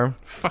so far.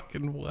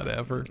 Fucking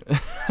whatever.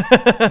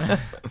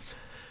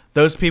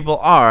 Those people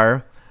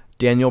are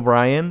Daniel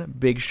Bryan,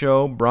 Big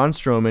Show, Braun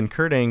Strowman,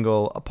 Kurt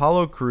Angle,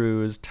 Apollo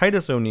Crews,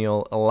 Titus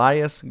O'Neil,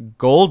 Elias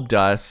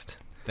Goldust,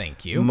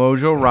 Thank you.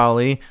 Mojo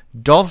Rawley,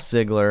 Dolph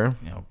Ziggler,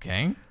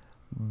 Okay.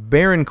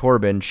 Baron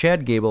Corbin,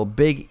 Chad Gable,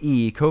 Big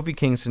E, Kofi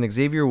Kingston,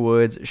 Xavier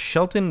Woods,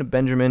 Shelton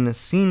Benjamin,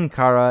 Sin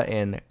Cara,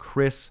 and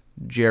Chris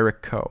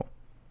Jericho.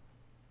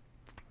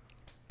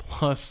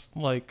 Plus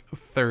like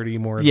 30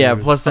 more. Yeah,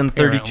 dudes, plus then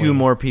 32 apparently.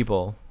 more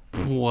people.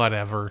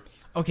 Whatever.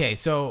 Okay,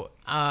 so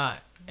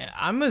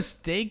I'm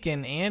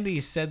mistaken. Andy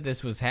said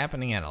this was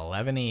happening at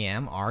 11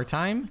 a.m. our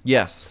time.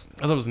 Yes.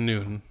 I thought it was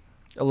noon.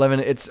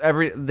 11.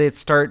 They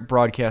start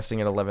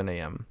broadcasting at 11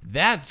 a.m.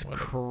 That's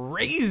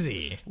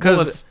crazy.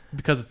 Because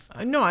it's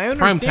No, I understand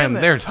prime time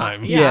that- their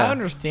time. Yeah, Yeah. I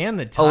understand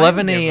the time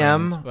 11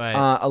 difference, a.m.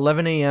 but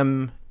 11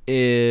 a.m.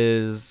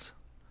 is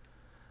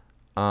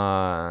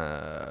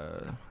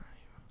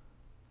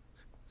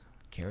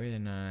carry the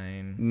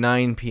 9.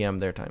 9 p.m.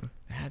 their time.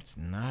 That's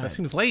nuts. That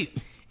seems late.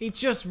 It's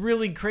just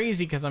really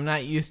crazy because I'm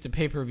not used to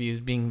pay-per-views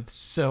being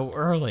so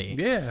early.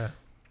 Yeah.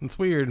 It's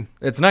weird.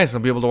 It's nice.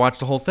 I'll be able to watch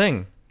the whole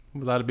thing.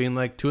 Without it being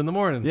like 2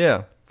 a.m.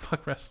 Yeah.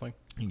 Fuck wrestling.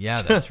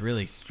 Yeah, that's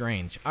really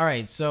strange. All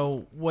right,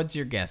 so what's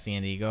your guess,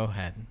 Andy? Go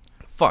ahead.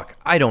 Fuck.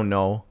 I don't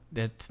know.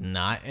 That's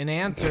not an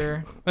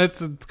answer.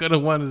 That's as good a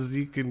one as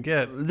you can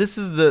get. This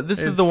is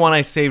the one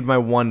I saved my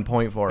 1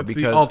 point for It's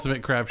because the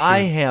ultimate crapshoot. I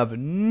have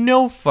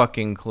no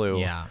fucking clue.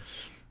 Yeah.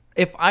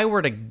 If I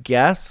were to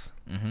guess,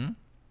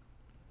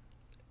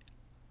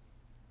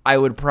 I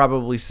would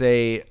probably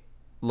say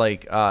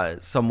like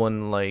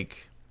someone like,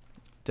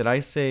 did I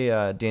say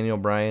Daniel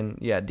Bryan?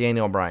 Yeah,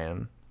 Daniel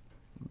Bryan.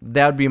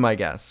 That would be my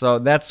guess. So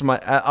that's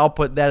I'll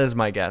put that as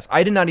my guess.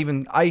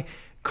 I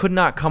could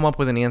not come up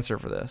with an answer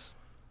for this.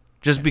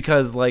 Just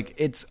because like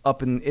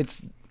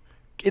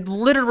it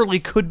literally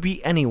could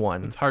be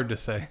anyone. It's hard to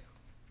say.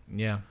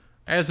 Yeah.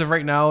 As of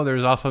right now,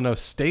 there's also no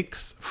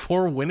stakes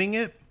for winning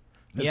it.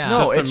 It's Yeah. No,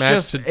 just it's a match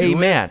just to do a it,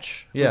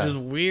 match. Yeah. Which is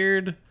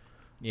weird.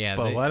 Yeah,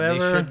 But they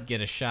whatever. should get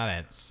a shot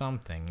at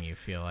something, you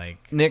feel like.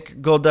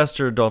 Nick Goldust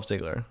or Dolph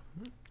Ziggler.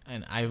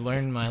 And I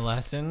learned my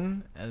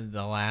lesson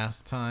the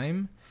last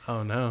time,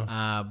 Oh no.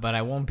 but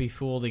I won't be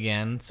fooled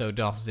again, so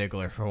Dolph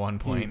Ziggler for 1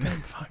 point.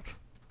 Fuck.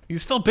 You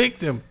still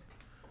picked him.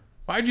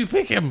 Why'd you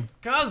pick him?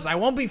 Cause I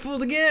won't be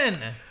fooled again.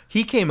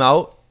 He came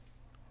out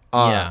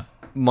Yeah.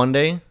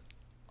 Monday.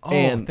 Oh,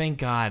 And- thank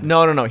God.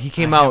 No. He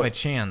came I out. have a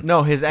chance.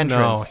 No, his No,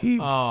 entrance.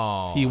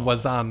 Oh. he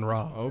was on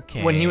Raw.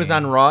 Okay. When he was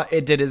on Raw,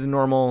 it did his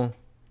normal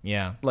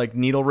Yeah. like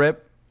needle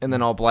rip and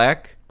then all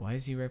black. Why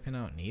is he ripping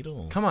out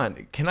needles? Come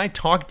on, can I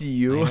talk to I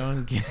you?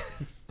 don't get.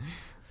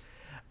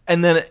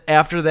 And then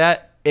after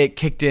that, it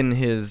kicked in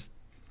his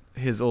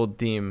old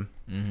theme,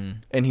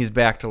 and he's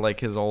back to like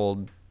his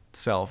old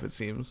self. It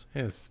seems.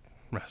 His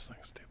wrestling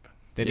stupid.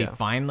 Did Yeah. he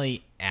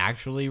finally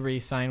actually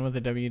re-sign with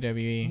the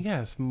WWE?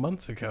 Yes,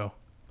 months ago.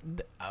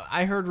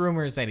 I heard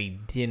rumors that he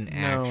didn't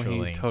actually.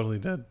 No, he totally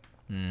did.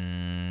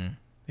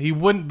 He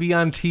wouldn't be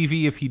on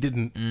TV if he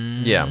didn't.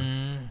 Yeah.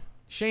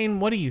 Shane,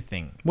 what do you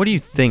think? What do you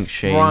think,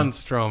 Shane? Braun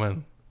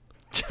Strowman.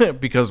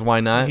 Because why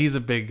not? He's a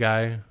big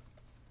guy.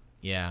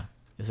 Yeah.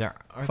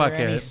 Are Fuck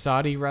there any it.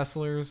 Saudi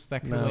wrestlers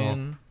that could No.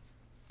 win?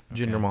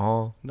 Jinder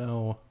Mahal.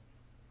 No.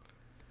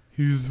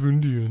 He's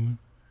Indian.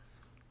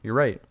 You're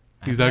right.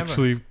 He's I've never-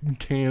 actually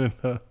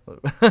Canada.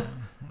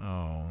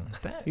 Oh,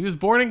 that He was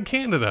born in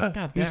Canada.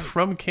 God, He's that-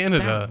 from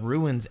Canada. that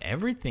ruins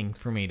everything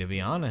for me, to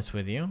be honest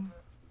with you.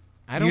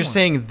 I don't. You're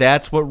saying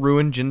that's what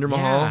ruined Jinder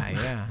Mahal?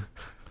 Yeah.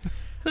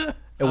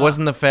 It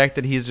wasn't the fact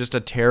that he's just a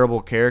terrible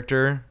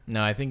character.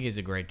 No, I think he's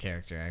a great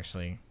character.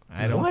 Actually,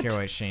 I don't What? care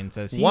what Shane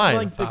says. He's Why?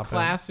 like the Stop it.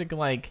 classic,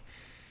 like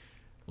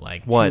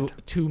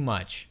What? too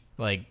much,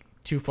 like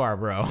too far,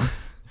 bro.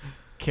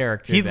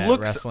 Character. He that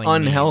looks wrestling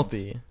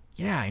unhealthy. needs.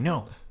 Yeah, I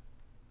know.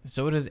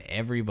 So does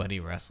everybody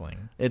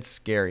wrestling. It's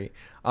scary.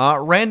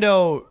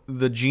 Rando,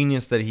 the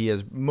genius that he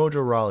is,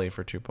 Mojo Rawley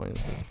for 2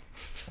 points.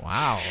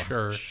 Wow.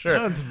 Sure. Sure.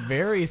 That's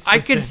very I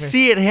specific. could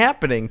see it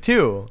happening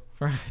too.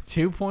 For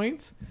 2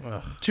 points?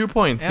 2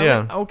 points, At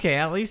yeah. okay,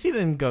 at least he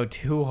didn't go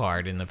too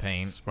hard in the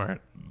paint.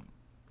 Smart.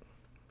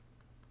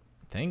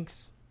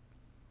 Thanks.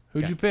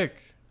 Who'd you pick?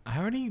 I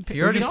already picked.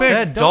 You already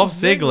said Dolph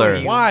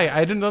Ziggler. you- Why? I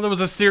didn't know that was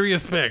a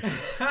serious pick.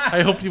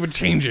 I hoped you would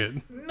change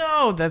it.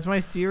 No, that's my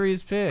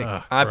serious pick.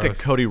 Ugh, I gross. picked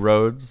Cody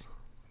Rhodes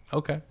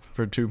Okay.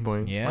 for 2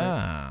 points.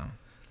 yeah.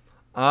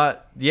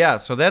 Yeah,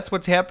 so that's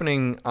what's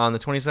happening on the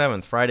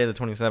 27th, Friday the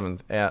 27th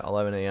at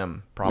 11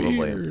 a.m. probably.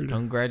 Weird.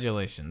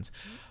 Congratulations.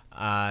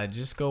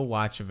 Just go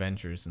watch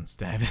Avengers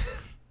instead.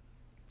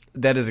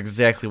 That is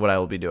exactly what I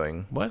will be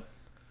doing. What?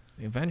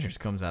 Avengers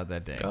comes out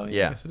that day. Oh,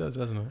 Yeah. Yes, it does,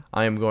 doesn't it?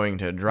 I am going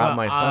to drop Well,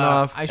 my son I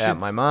off should at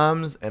my s-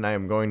 mom's, and I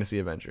am going to see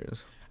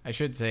Avengers. I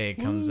should say it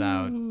comes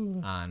out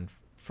on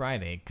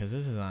Friday because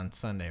this is on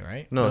Sunday,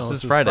 right? No, this this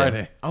is is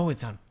Friday. Oh,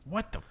 it's on.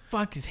 What the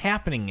fuck is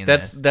happening in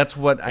That's this? that's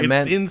what I It's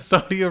meant. in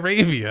Saudi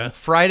Arabia.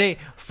 Friday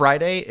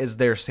is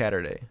their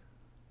Saturday.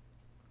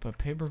 But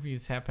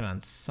pay-per-views happen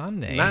on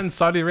Sunday. Not in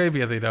Saudi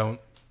Arabia, they don't.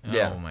 Oh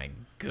Yeah. my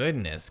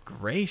goodness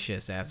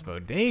gracious,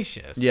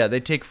 aspodacious. Yeah, they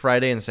take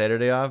Friday and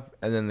Saturday off,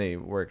 and then they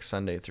work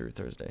Sunday through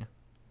Thursday.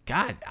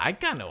 God, I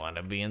kind of want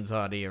to be in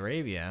Saudi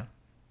Arabia.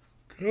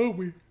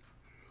 Kobe.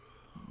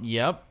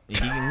 Yep,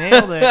 you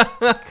nailed it,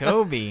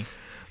 Kobe.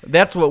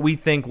 That's what we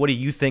think. What do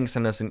you think?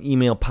 Send us an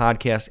email,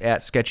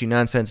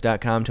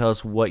 podcast@sketchynonsense.com. Tell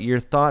us what your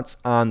thoughts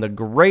on the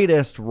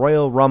greatest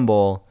Royal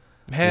Rumble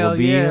Hell will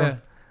be. yeah.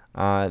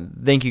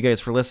 Thank you guys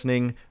for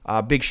listening.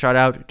 Big shout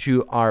out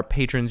to our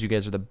patrons. You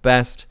guys are the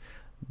best.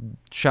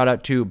 Shout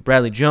out to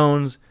Bradley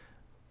Jones,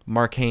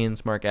 Mark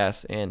Haynes, Mark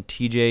S., and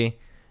TJ,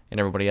 and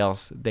everybody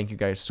else. Thank you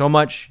guys so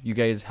much. You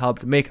guys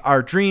helped make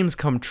our dreams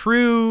come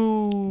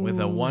true. With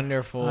a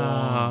wonderful,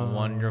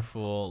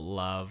 wonderful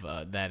love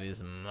that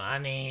is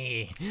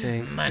money.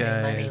 Thanks, Money,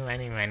 guys. money,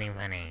 money, money,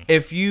 money.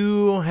 If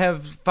you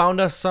have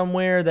found us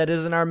somewhere that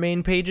isn't our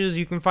main pages,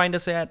 you can find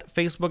us at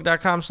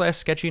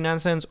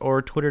facebook.com/sketchynonsense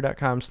or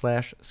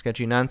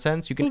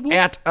twitter.com/sketchynonsense. You can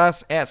at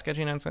us at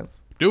sketchynonsense.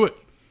 Do it.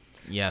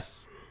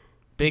 Yes.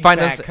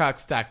 Find us-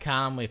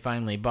 BigFatCucks.com. We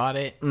finally bought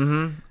it.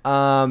 You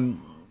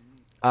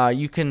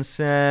can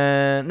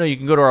you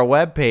can go to our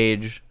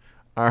webpage,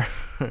 our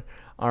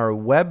our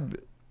web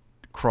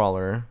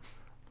crawler.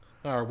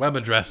 Our web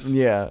address.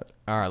 Yeah.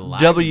 Our live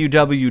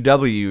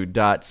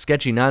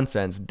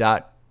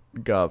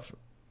www.sketchynonsense.gov.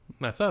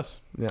 That's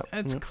us. Yeah.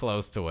 That's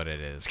close to what it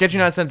is.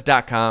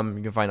 SketchyNonsense.com.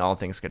 You can find all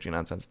things Sketchy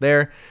Nonsense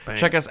there.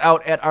 Check us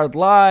out at our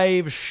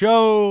live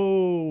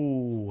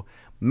show.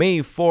 May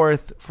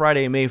 4th,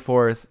 Friday, May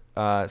 4th.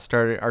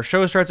 Our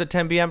show starts at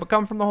 10 p.m., but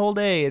come from the whole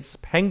day. It's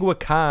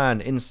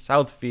Penguicon in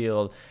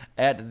Southfield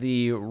at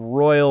the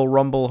Royal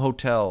Rumble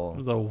Hotel.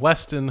 The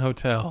Westin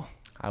Hotel.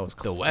 I was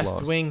The close.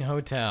 West Wing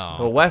Hotel.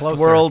 The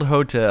Westworld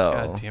Hotel.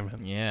 God damn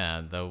it.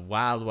 Yeah, the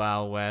Wild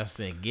Wild West.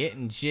 They're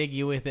getting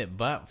jiggy with it,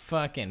 butt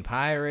fucking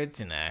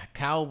pirates in a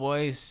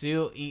cowboy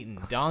suit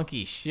eating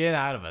donkey shit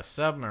out of a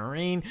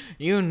submarine.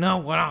 You know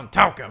what I'm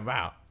talking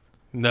about.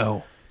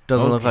 No.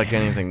 Doesn't look like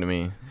anything to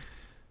me.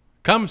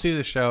 Come see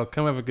the show.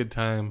 Come have a good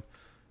time.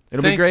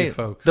 It'll Thank be great. you,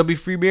 folks. There'll be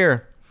free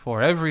beer.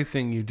 For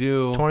everything you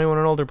do. 21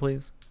 and older,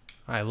 please.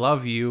 I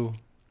love you.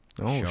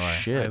 Oh, Sure. I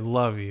shit.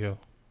 love you.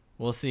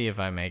 We'll see if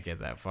I make it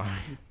that far.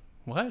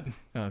 What?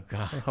 Oh,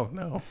 God. Oh,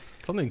 no.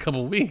 It's only a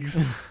couple weeks.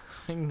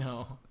 I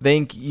know.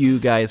 Thank you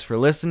guys for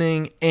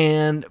listening.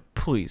 And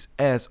please,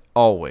 as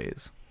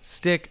always,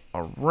 stick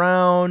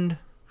around.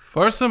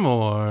 For some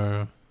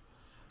more.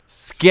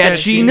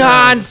 Sketchy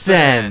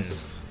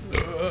nonsense.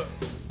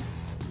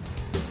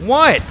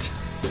 What?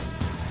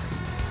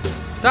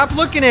 Stop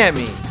looking at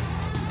me.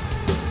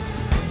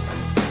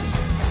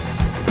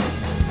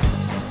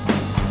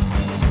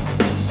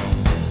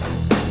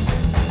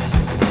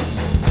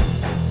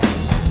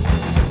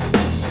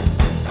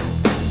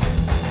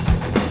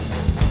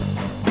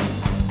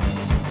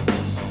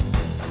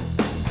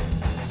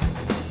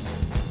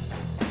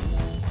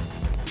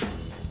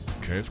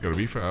 Okay, it's gotta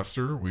be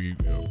faster. We've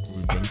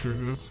been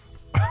through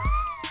this.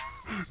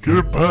 Get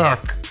it back.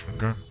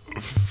 Okay.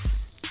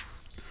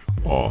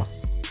 Oh.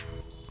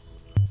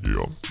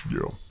 Yeah.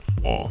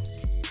 Oh.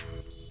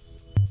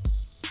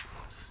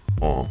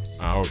 Oh.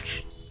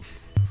 Ouch.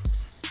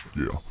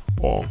 Yeah.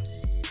 Oh.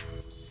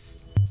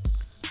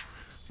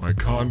 My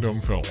condom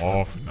fell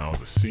off and now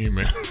the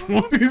semen.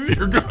 What is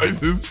your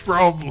guys'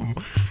 problem?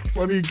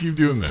 Why do you keep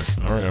doing this?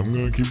 Alright, I'm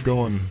gonna keep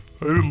going.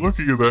 I didn't look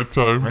at you that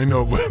time. I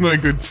know, but I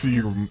could see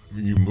you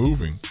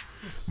moving.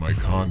 My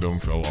condom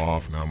fell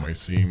off, now my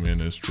semen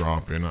is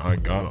dropping. I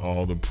got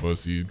all the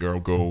pussy, girl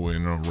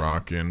going,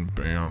 rocking,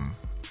 bam.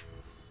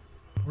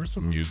 Where's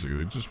the music?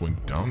 It just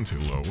went down too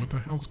low. What the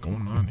hell's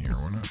going on here?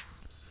 We're not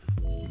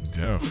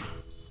deaf.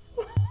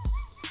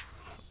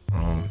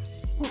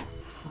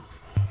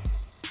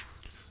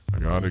 I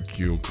got a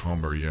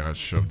cucumber, yeah,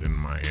 shoved in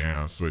my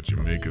ass, but you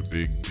make a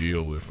big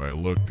deal if I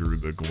look through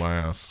the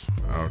glass.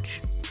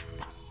 Ouch.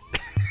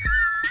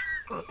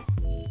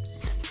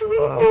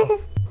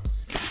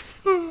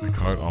 I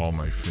cut all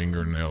my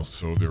fingernails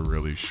so they're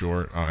really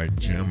short. I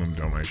jam them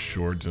down my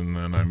shorts and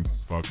then I'm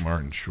fuck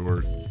Martin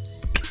Short.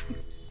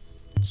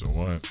 So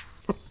what?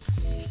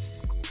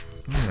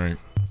 Alright.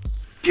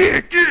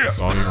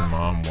 Saw your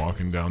mom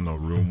walking down the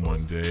room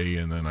one day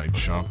and then I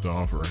chopped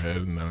off her head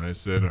and then I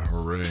said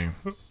hooray.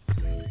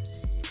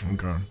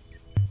 Okay.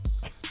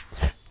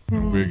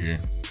 No biggie.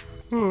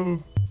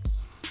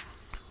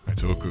 I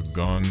took a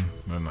gun,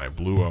 then I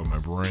blew out my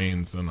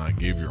brains, then I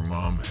gave your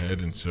mom head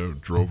and so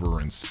drove her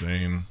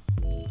insane.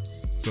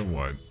 So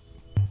what?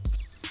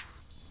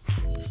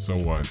 So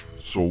what?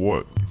 So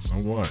what? So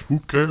what? Who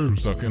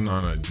cares? Sucking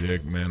on a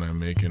dick, man, I'm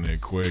making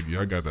it quick.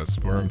 Yeah, I got that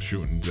sperm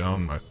shooting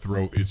down my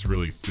throat, it's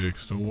really thick.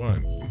 So what?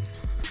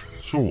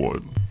 So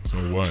what? So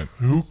what?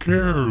 Who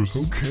cares?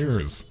 Who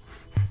cares?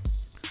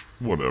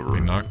 Whatever. They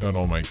knocked out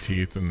all my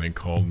teeth and they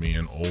called me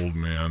an old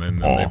man, and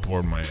then they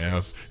poured my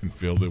ass and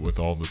filled it with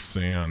all the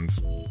sand.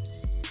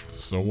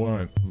 So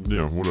what?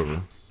 Yeah, whatever.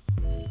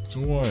 So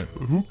what?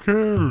 Who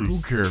cares?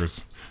 Who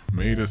cares?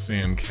 Made a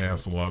sand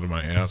castle out of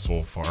my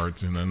asshole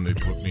farts, and then they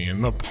put me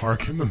in the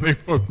park, and then they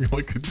fucked me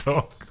like a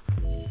dog.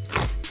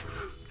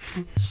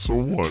 So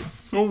what?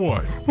 So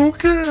what? Who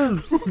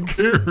cares? Who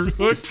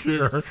cares? I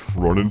care.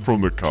 Running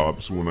from the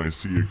cops when I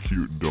see a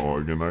cute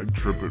dog and I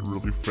trip it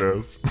really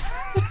fast.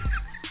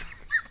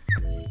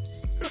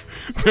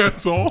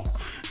 That's all?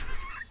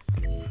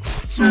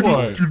 So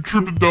what? You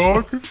tripped a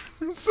dog?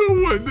 So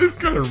what? That's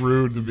kind of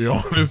rude, to be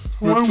honest.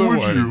 But why so would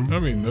what? You? I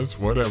mean, that's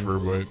whatever,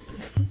 but...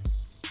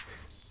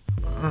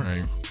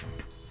 Alright.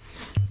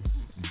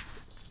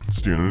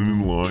 Standing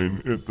in line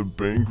at the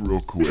bank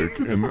real quick,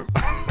 and then...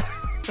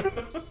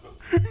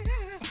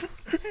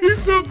 He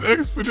sounds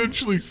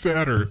exponentially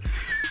sadder.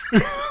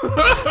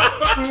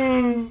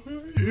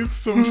 It's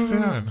so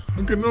sad.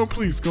 Okay, no,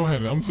 please, go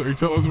ahead. I'm sorry,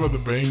 tell us about the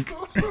bank.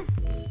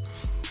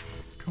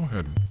 Go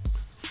ahead.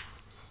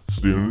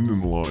 Standing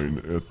in line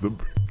at the...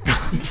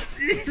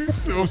 He's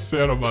so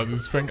sad about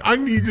this bank. I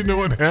need to know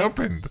what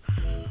happened.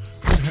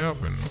 What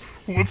happened?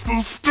 What's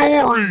the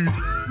story?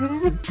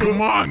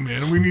 Come on,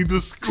 man. We need the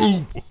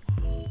scoop.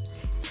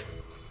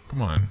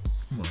 Come on.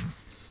 Come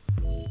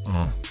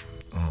on.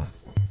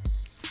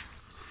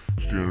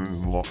 Standing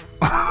in line.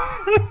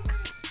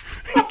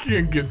 He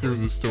can't get through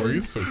the story.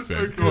 It's so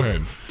sad. Go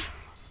ahead.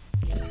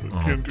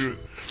 I can't do it.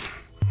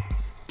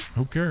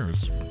 Who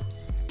cares?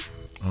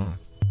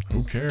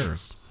 Who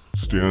cares?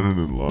 Standing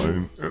in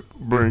line at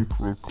the bank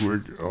real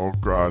quick. Oh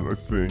God, I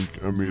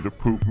think I made a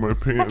poop my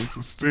pants.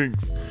 It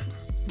stinks.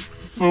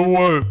 So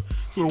what?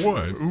 So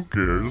what? Who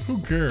cares? Who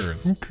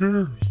cares? Who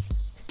cares?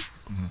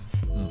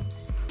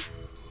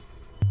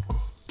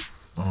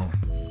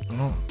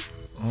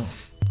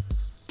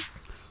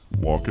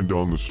 Walking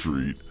down the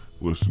street,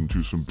 listening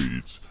to some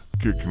beats,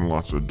 kicking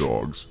lots of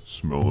dogs,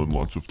 smelling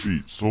lots of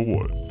feet. So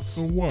what?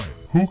 So what?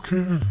 Who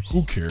cares?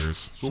 Who cares?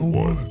 So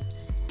what?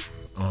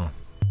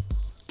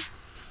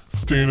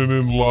 Standing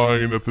in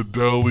line at the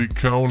deli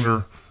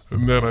counter,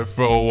 and then I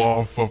fell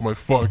off of my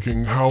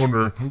fucking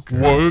counter.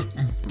 What?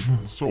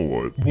 So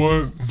what?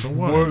 What? So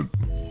what?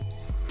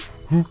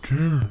 Who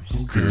cares?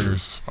 Who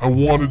cares? I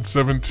wanted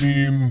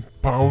 17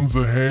 pounds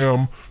of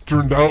ham,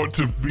 turned out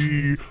to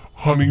be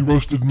honey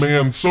roasted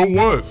man. So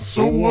what?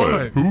 So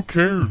what? Who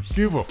cares?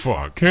 Give a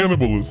fuck.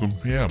 Cannibalism.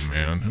 Yeah,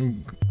 man.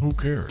 Who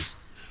cares?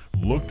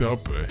 Looked up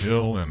a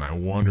hill and I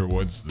wonder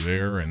what's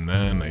there, and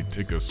then I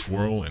take a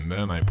swirl and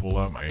then I pull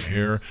out my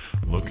hair,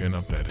 looking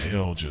up that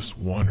hill,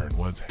 just wondering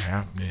what's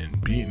happening,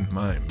 beating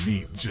my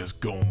meat,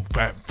 just going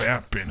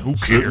fapping. Who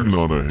cares? Sitting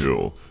on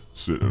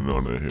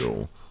a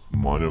hill,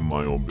 minding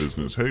my own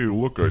business. Hey,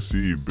 look, I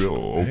see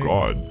Bill. Oh, hey,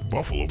 God,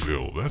 Buffalo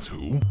Bill. That's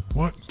who.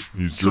 What?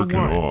 He's jerking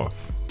off.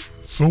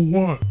 So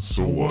what?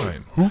 So what?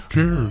 Who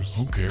cares?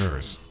 Who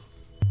cares?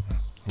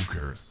 Who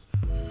cares?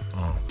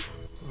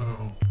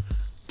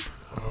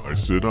 I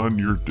sit on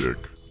your dick.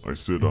 I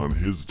sit on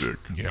his dick.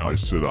 Yeah. I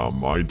sit on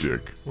my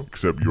dick.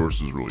 Except yours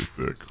is really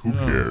thick. Who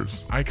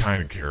cares? I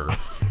kind of care.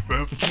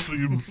 That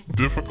seems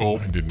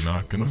difficult. I did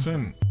not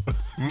consent.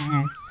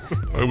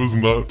 I was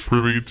not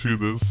privy to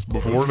this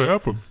before it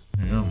happened.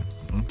 Yeah,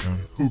 okay.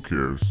 Who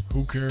cares?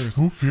 Who cares?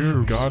 Who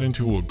cares? Got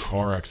into a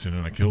car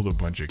accident. I killed a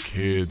bunch of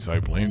kids. I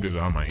blamed it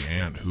on my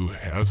aunt who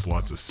has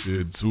lots of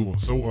SIDS.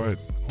 So what?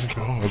 Oh,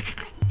 God.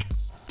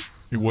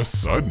 It was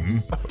sudden.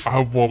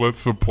 Well,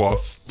 that's a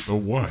plus. So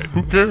what?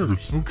 Who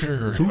cares? Who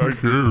cares? Who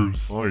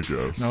cares? I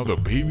guess. Now the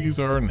babies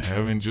are in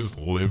heaven just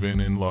living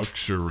in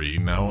luxury.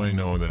 Now I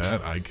know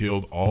that. I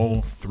killed all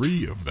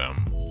 3 of them.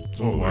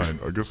 So what?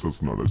 I guess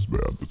that's not as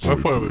bad. It's I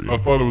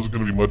thought it was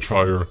going to be much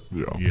higher.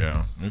 Yeah. Yeah,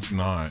 it's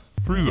not.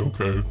 3's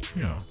okay.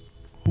 Yeah.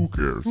 Who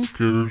cares? Who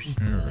cares?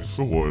 Who cares?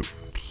 So what?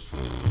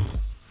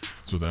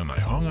 So then I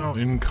hung out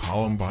in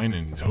Columbine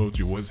and told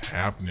you what's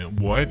happening.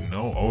 What?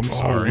 No, I'm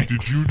sorry.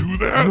 Did you do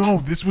that? No,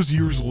 this was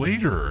years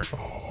later.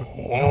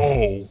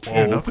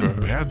 Yeah, nothing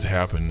bad's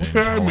happened in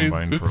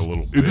Columbine for a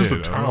little bit. It is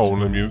a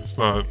town. I mean, it's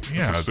not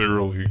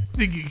necessarily...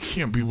 It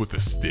can't be with the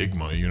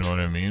stigma, you know what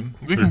I mean?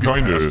 They can get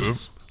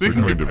past it. They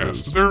can get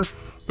past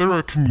it. They're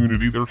a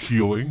community. They're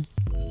healing.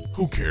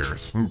 Who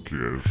cares? Who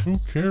cares? Who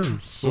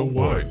cares? So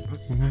what?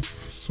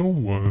 So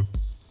what?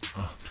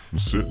 I'm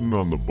sitting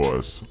on the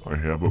bus. I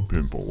have a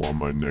pimple on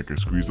my neck. I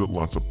squeeze out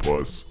lots of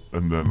pus,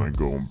 and then I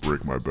go and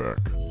break my back.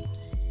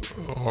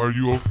 Are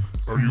you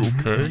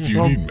okay? Do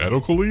you need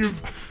medical leave?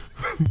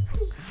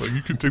 Like,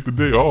 you can take the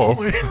day off.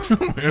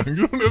 Man,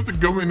 you don't have to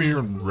come in here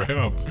and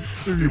rap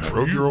if you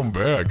broke your own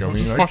back. I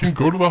mean, I can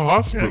go to the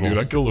hospital. Yeah, dude,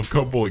 I killed a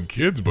couple of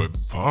kids, but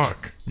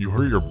fuck. You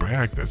hurt your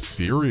back. That's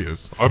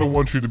serious. I don't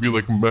want you to be,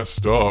 like,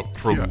 messed up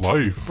for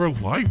life. For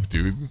life,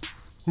 dude.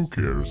 Who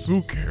cares?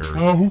 Who cares?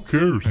 Who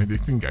cares? I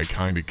think I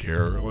kind of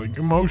care. Like,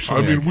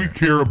 emotionally. I mean, we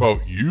care about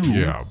you.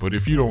 Yeah, but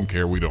if you don't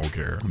care, we don't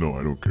care. No,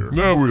 I don't care.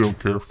 No, we don't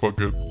care. Fuck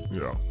it.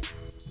 Yeah.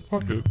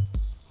 Fuck it.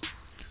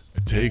 I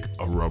take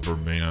a rubber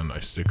band, I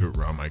stick it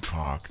around my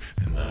cock,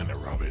 and then I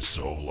rub it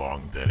so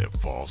long that it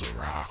falls and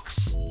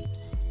rocks.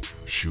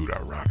 Shoot, I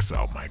rocks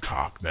out my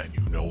cock, then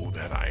you know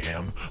that I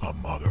am a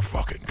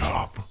motherfucking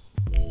cop.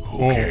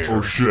 Who cares?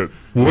 Oh shit.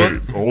 Wait,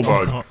 hold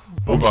on.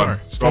 Hold on.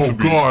 Stop the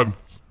beat. God.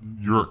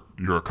 You're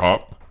a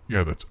cop?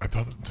 Yeah, I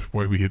thought that's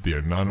why we hit the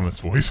anonymous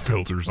voice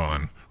filters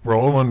on. We're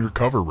all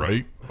undercover,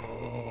 right?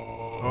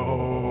 Oh,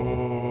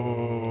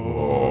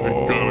 I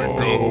gotta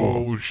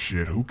go. Oh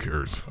shit, who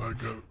cares?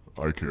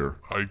 I care.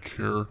 I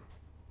care.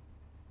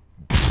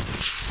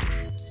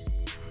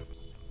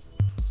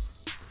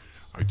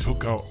 I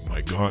took out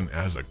my gun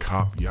as a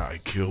cop. Yeah, I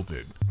killed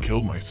it.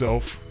 Killed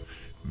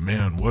myself.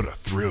 Man, what a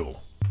thrill.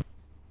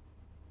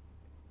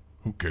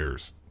 Who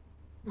cares?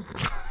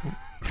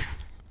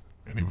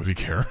 Anybody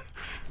care?